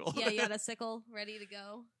and sickle. Yeah, you got a sickle ready to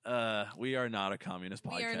go. We are not a communist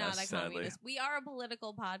podcast. We are not a sadly. communist. We are a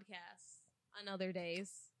political podcast on other days.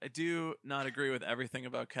 I do not agree with everything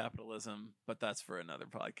about capitalism, but that's for another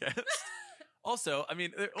podcast. Also, I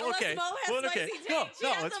mean, okay, Unless Mo has well, okay, spicy no, takes. She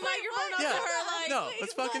no, has let's the microphone up yeah. to her like, no, wait,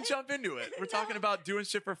 let's fucking what? jump into it. We're talking about doing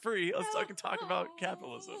shit for free. Let's fucking talk about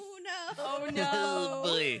capitalism. Oh no. Oh, no.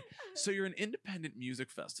 boy. So you're an independent music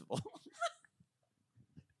festival.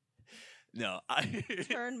 No, I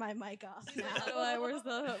Turn my mic off now. How do I- where's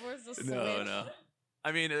the switch? no.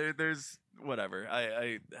 I mean, there's whatever.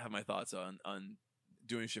 I have my thoughts on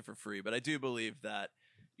doing shit for free. But I do believe that,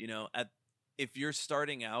 if you're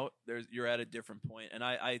starting out, you're at a different point. And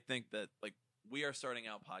I think that like we are starting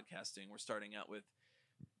out podcasting. We're starting out with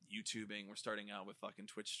YouTubing. We're starting out with fucking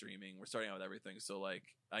Twitch streaming. We're starting out with everything. So like,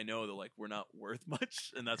 I know that like we're not worth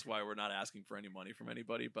much, and that's why we're not asking for any money from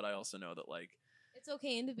anybody. But I also know that like, It's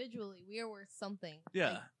okay individually. We are worth something.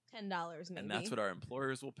 Yeah. Like $10 maybe. and that's what our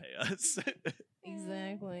employers will pay us.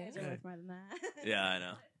 Exactly. You guys are worth more than that. Yeah, I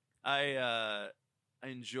know. I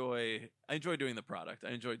enjoy doing the product. I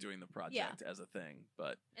enjoy doing the project as a thing,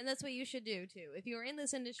 but And that's what you should do too. If you're in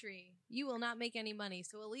this industry, you will not make any money,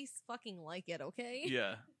 so at least fucking like it, okay?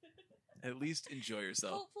 yeah, at least enjoy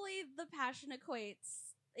yourself. Hopefully the passion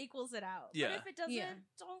equals it out. Yeah. But if it doesn't, Yeah.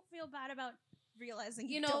 don't feel bad about realizing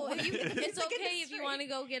You don't know, wanna you, be in the it's music okay if you industry. want to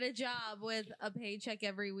go get a job with a paycheck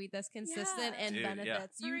every week that's consistent Yeah. and Dude, yeah.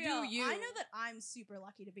 benefits. For You real, do you. I know that I'm super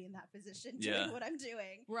lucky to be in that position Yeah. doing what I'm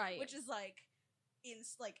doing, Right. which is like in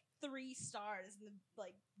like 3 stars in the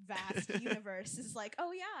like vast universe. Is like,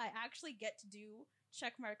 oh yeah, I actually get to do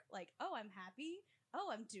checkmark. Like, oh, I'm happy. Oh,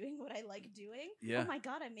 I'm doing what I like doing. Yeah. Oh my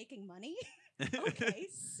god, I'm making money. Okay,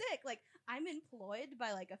 sick. Like, I'm employed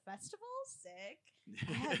by like a festival. Sick.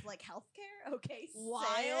 I have like healthcare. Okay,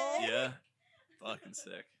 Wild. sick. Yeah, fucking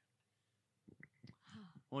sick.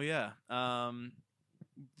 Well, yeah. Been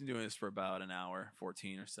doing this for about an hour,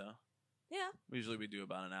 14 or so. Yeah. Usually we do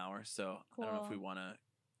about an hour, so I don't know if we Cool. want to.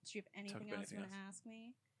 Do you have anything about else you anything want to ask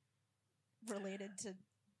me related to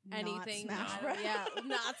Anything. Not Smash No. Bros? Yeah.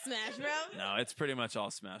 Not Smash Bros. No, it's pretty much all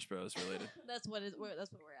Smash Bros. Related. That's what we're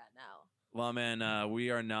at now. Well, man, we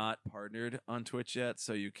are not partnered on Twitch yet,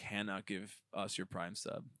 so you cannot give us your Prime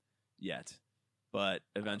sub yet. But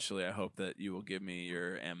eventually, I hope that you will give me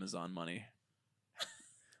your Amazon money.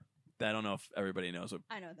 I don't know if everybody knows what.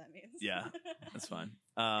 I know what that means. Yeah, That's fine.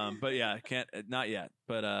 But yeah, can't not yet.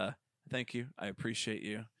 But thank you. I appreciate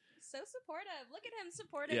you. So supportive. Look at him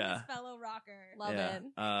supporting Yeah. his fellow rocker. Love it.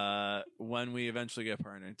 When we eventually get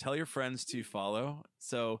partnered, tell your friends to follow.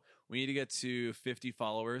 So we need to get to 50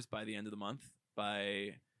 followers by the end of the month,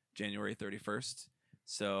 by January 31st.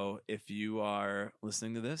 So if you are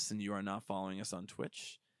listening to this and you are not following us on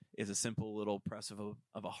Twitch, it's a simple little press of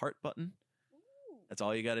a heart button. Ooh. That's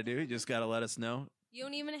all you got to do. You just got to let us know. You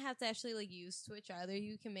don't even have to actually like use Twitch either.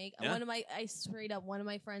 You can make Yeah. one of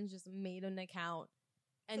my friends just made an account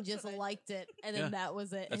and That's just what I liked it, and then Yeah. that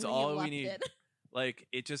was it. That's and then all he we left need. It. Like,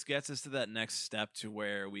 it just gets us to that next step to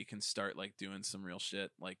where we can start like doing some real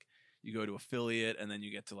shit. Like, you go to affiliate and then you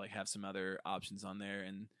get to like have some other options on there.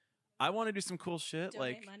 And I want to do some cool shit.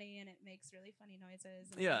 Donate Like, money and it makes really funny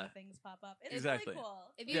noises and Yeah. funny things pop up. It's Exactly. really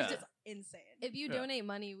cool. If It's you Yeah. just insane. If you Yeah. donate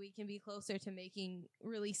money, we can be closer to making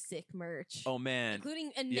really sick merch, oh man.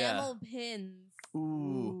 including enamel pins.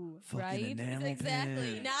 Ooh. Fucking right? enamel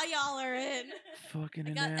Exactly. pin. Now y'all are in. Fucking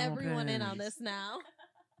I got enamel everyone in on pins. this now.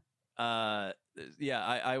 Yeah,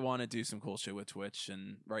 I want to do some cool shit with Twitch,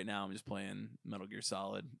 and right now I'm just playing Metal Gear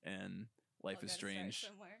Solid and Life All is gotta start Strange.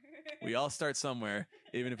 somewhere. We all start somewhere,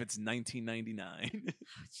 even if it's 1999. Oh,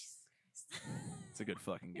 Jesus Christ. It's a good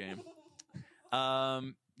fucking game.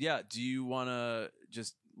 Yeah, do you want to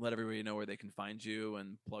just let everybody know where they can find you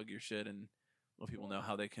and plug your shit and let people know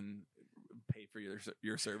how they can pay for your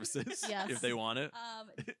services Yes. if they want it?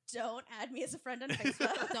 Don't add me as a friend on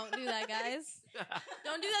Facebook. Don't do that, guys.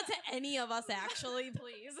 Don't do that to any of us, actually,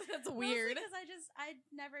 please. That's weird. Because I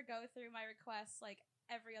never go through my requests like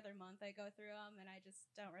every other month. I go through them, and I just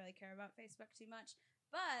don't really care about Facebook too much.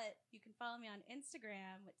 But you can follow me on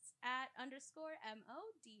Instagram, which is @_MODORO,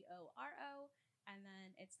 and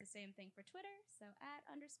then it's the same thing for Twitter, so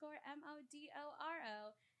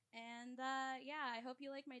 @_MODORO. And yeah, I hope you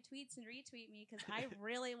like my tweets and retweet me because I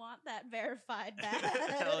really want that verified badge.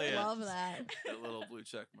 Hell yeah. Love that. That little blue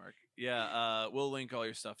check mark. Yeah, we'll link all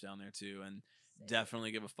your stuff down there too, and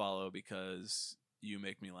definitely give a follow because you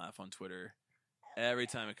make me laugh on Twitter every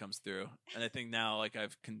time it comes through. And I think now, like,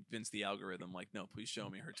 I've convinced the algorithm, like, no, please show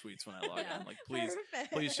me her tweets when I log Yeah. in. Like, please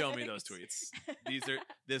show me those tweets.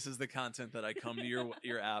 This is the content that I come to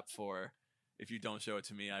your app for. If you don't show it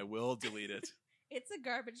to me, I will delete it. It's a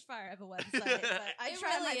garbage fire of a website, but I It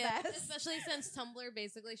try really my is, best. especially since Tumblr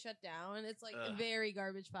basically shut down. It's like Ugh. very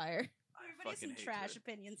garbage fire. Everybody has fucking some hate trash Twitter.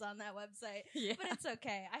 opinions on that website, Yeah. but it's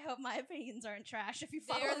okay. I hope my opinions aren't trash if you They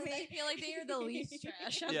follow are, me. I feel like they are the least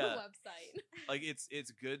trash on Yeah. the website. Like, it's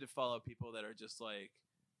good to follow people that are just like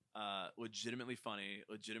legitimately funny,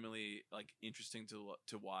 legitimately like interesting to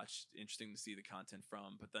watch, interesting to see the content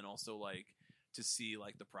from, but then also like to see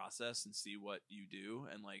like the process and see what you do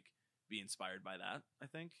and like be inspired by that. I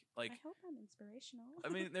think like I hope I'm inspirational. I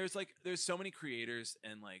mean, there's so many creators,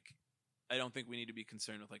 and like, I don't think we need to be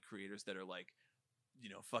concerned with like creators that are like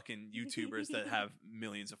fucking YouTubers that have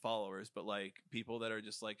millions of followers, but like people that are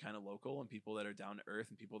just like kind of local and people that are down to earth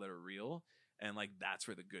and people that are real. And like that's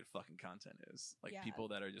where the good fucking content is. Like Yeah. people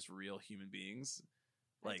that are just real human beings.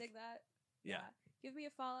 I Like dig that. yeah. Give me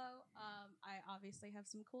a follow. I obviously have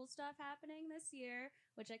some cool stuff happening this year,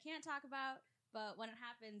 which I can't talk about. But when it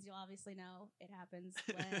happens, you'll obviously know it happens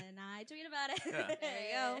when I tweet about it. Yeah.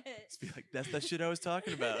 There you go. Just be like, that's that shit I was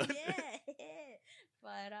talking about. Yeah.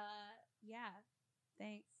 But yeah.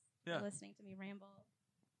 Thanks Yeah. for listening to me ramble.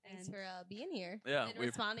 Thanks And for being here. Yeah, and we-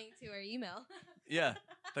 responding to our email. Yeah.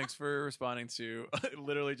 Thanks for responding to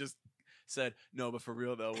literally just said, no, but for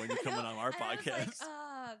real though, when you're coming on our And I was like, podcast.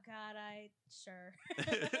 oh God, sure.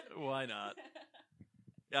 Why not?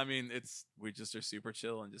 I mean, we just are super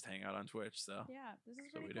chill and just hang out on Twitch. So Yeah, this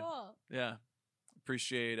is what we pretty do. cool. yeah,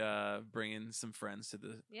 appreciate bringing some friends to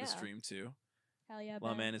the Yeah. stream too. Hell yeah, La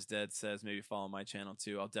Ben. Man is Dead says maybe follow my channel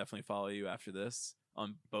too. I'll definitely follow you after this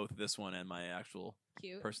on both this one and my actual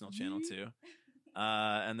Cute. personal channel Yeet. too.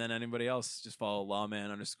 And then anybody else, just follow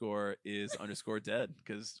lawman_is_dead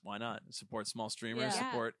because why not? Support small streamers, Yeah.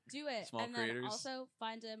 support Do it. small and creators. then also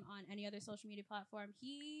find him on any other social media platform.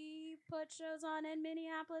 He puts shows on in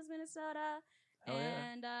Minneapolis, Minnesota. Hell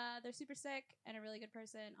yeah. And they're super sick and a really good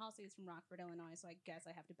person. Also, he's from Rockford, Illinois, so I guess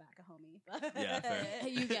I have to back a homie. Yeah, fair.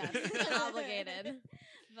 You guess. Obligated.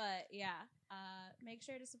 But yeah, make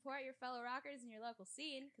sure to support your fellow rockers in your local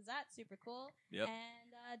scene because that's super cool. Yep.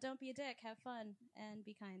 And don't be a dick. Have fun and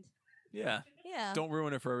be kind. Yeah. Yeah. Don't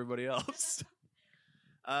ruin it for everybody else.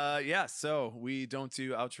 Yeah, so we don't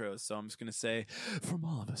do outros, so I'm just gonna say from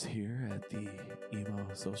all of us here at the Emo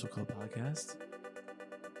Social Club Podcast,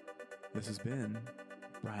 this has been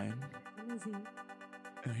Brian,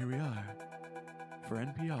 and here we are for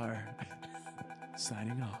NPR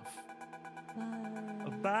signing off.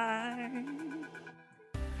 Bye. Bye.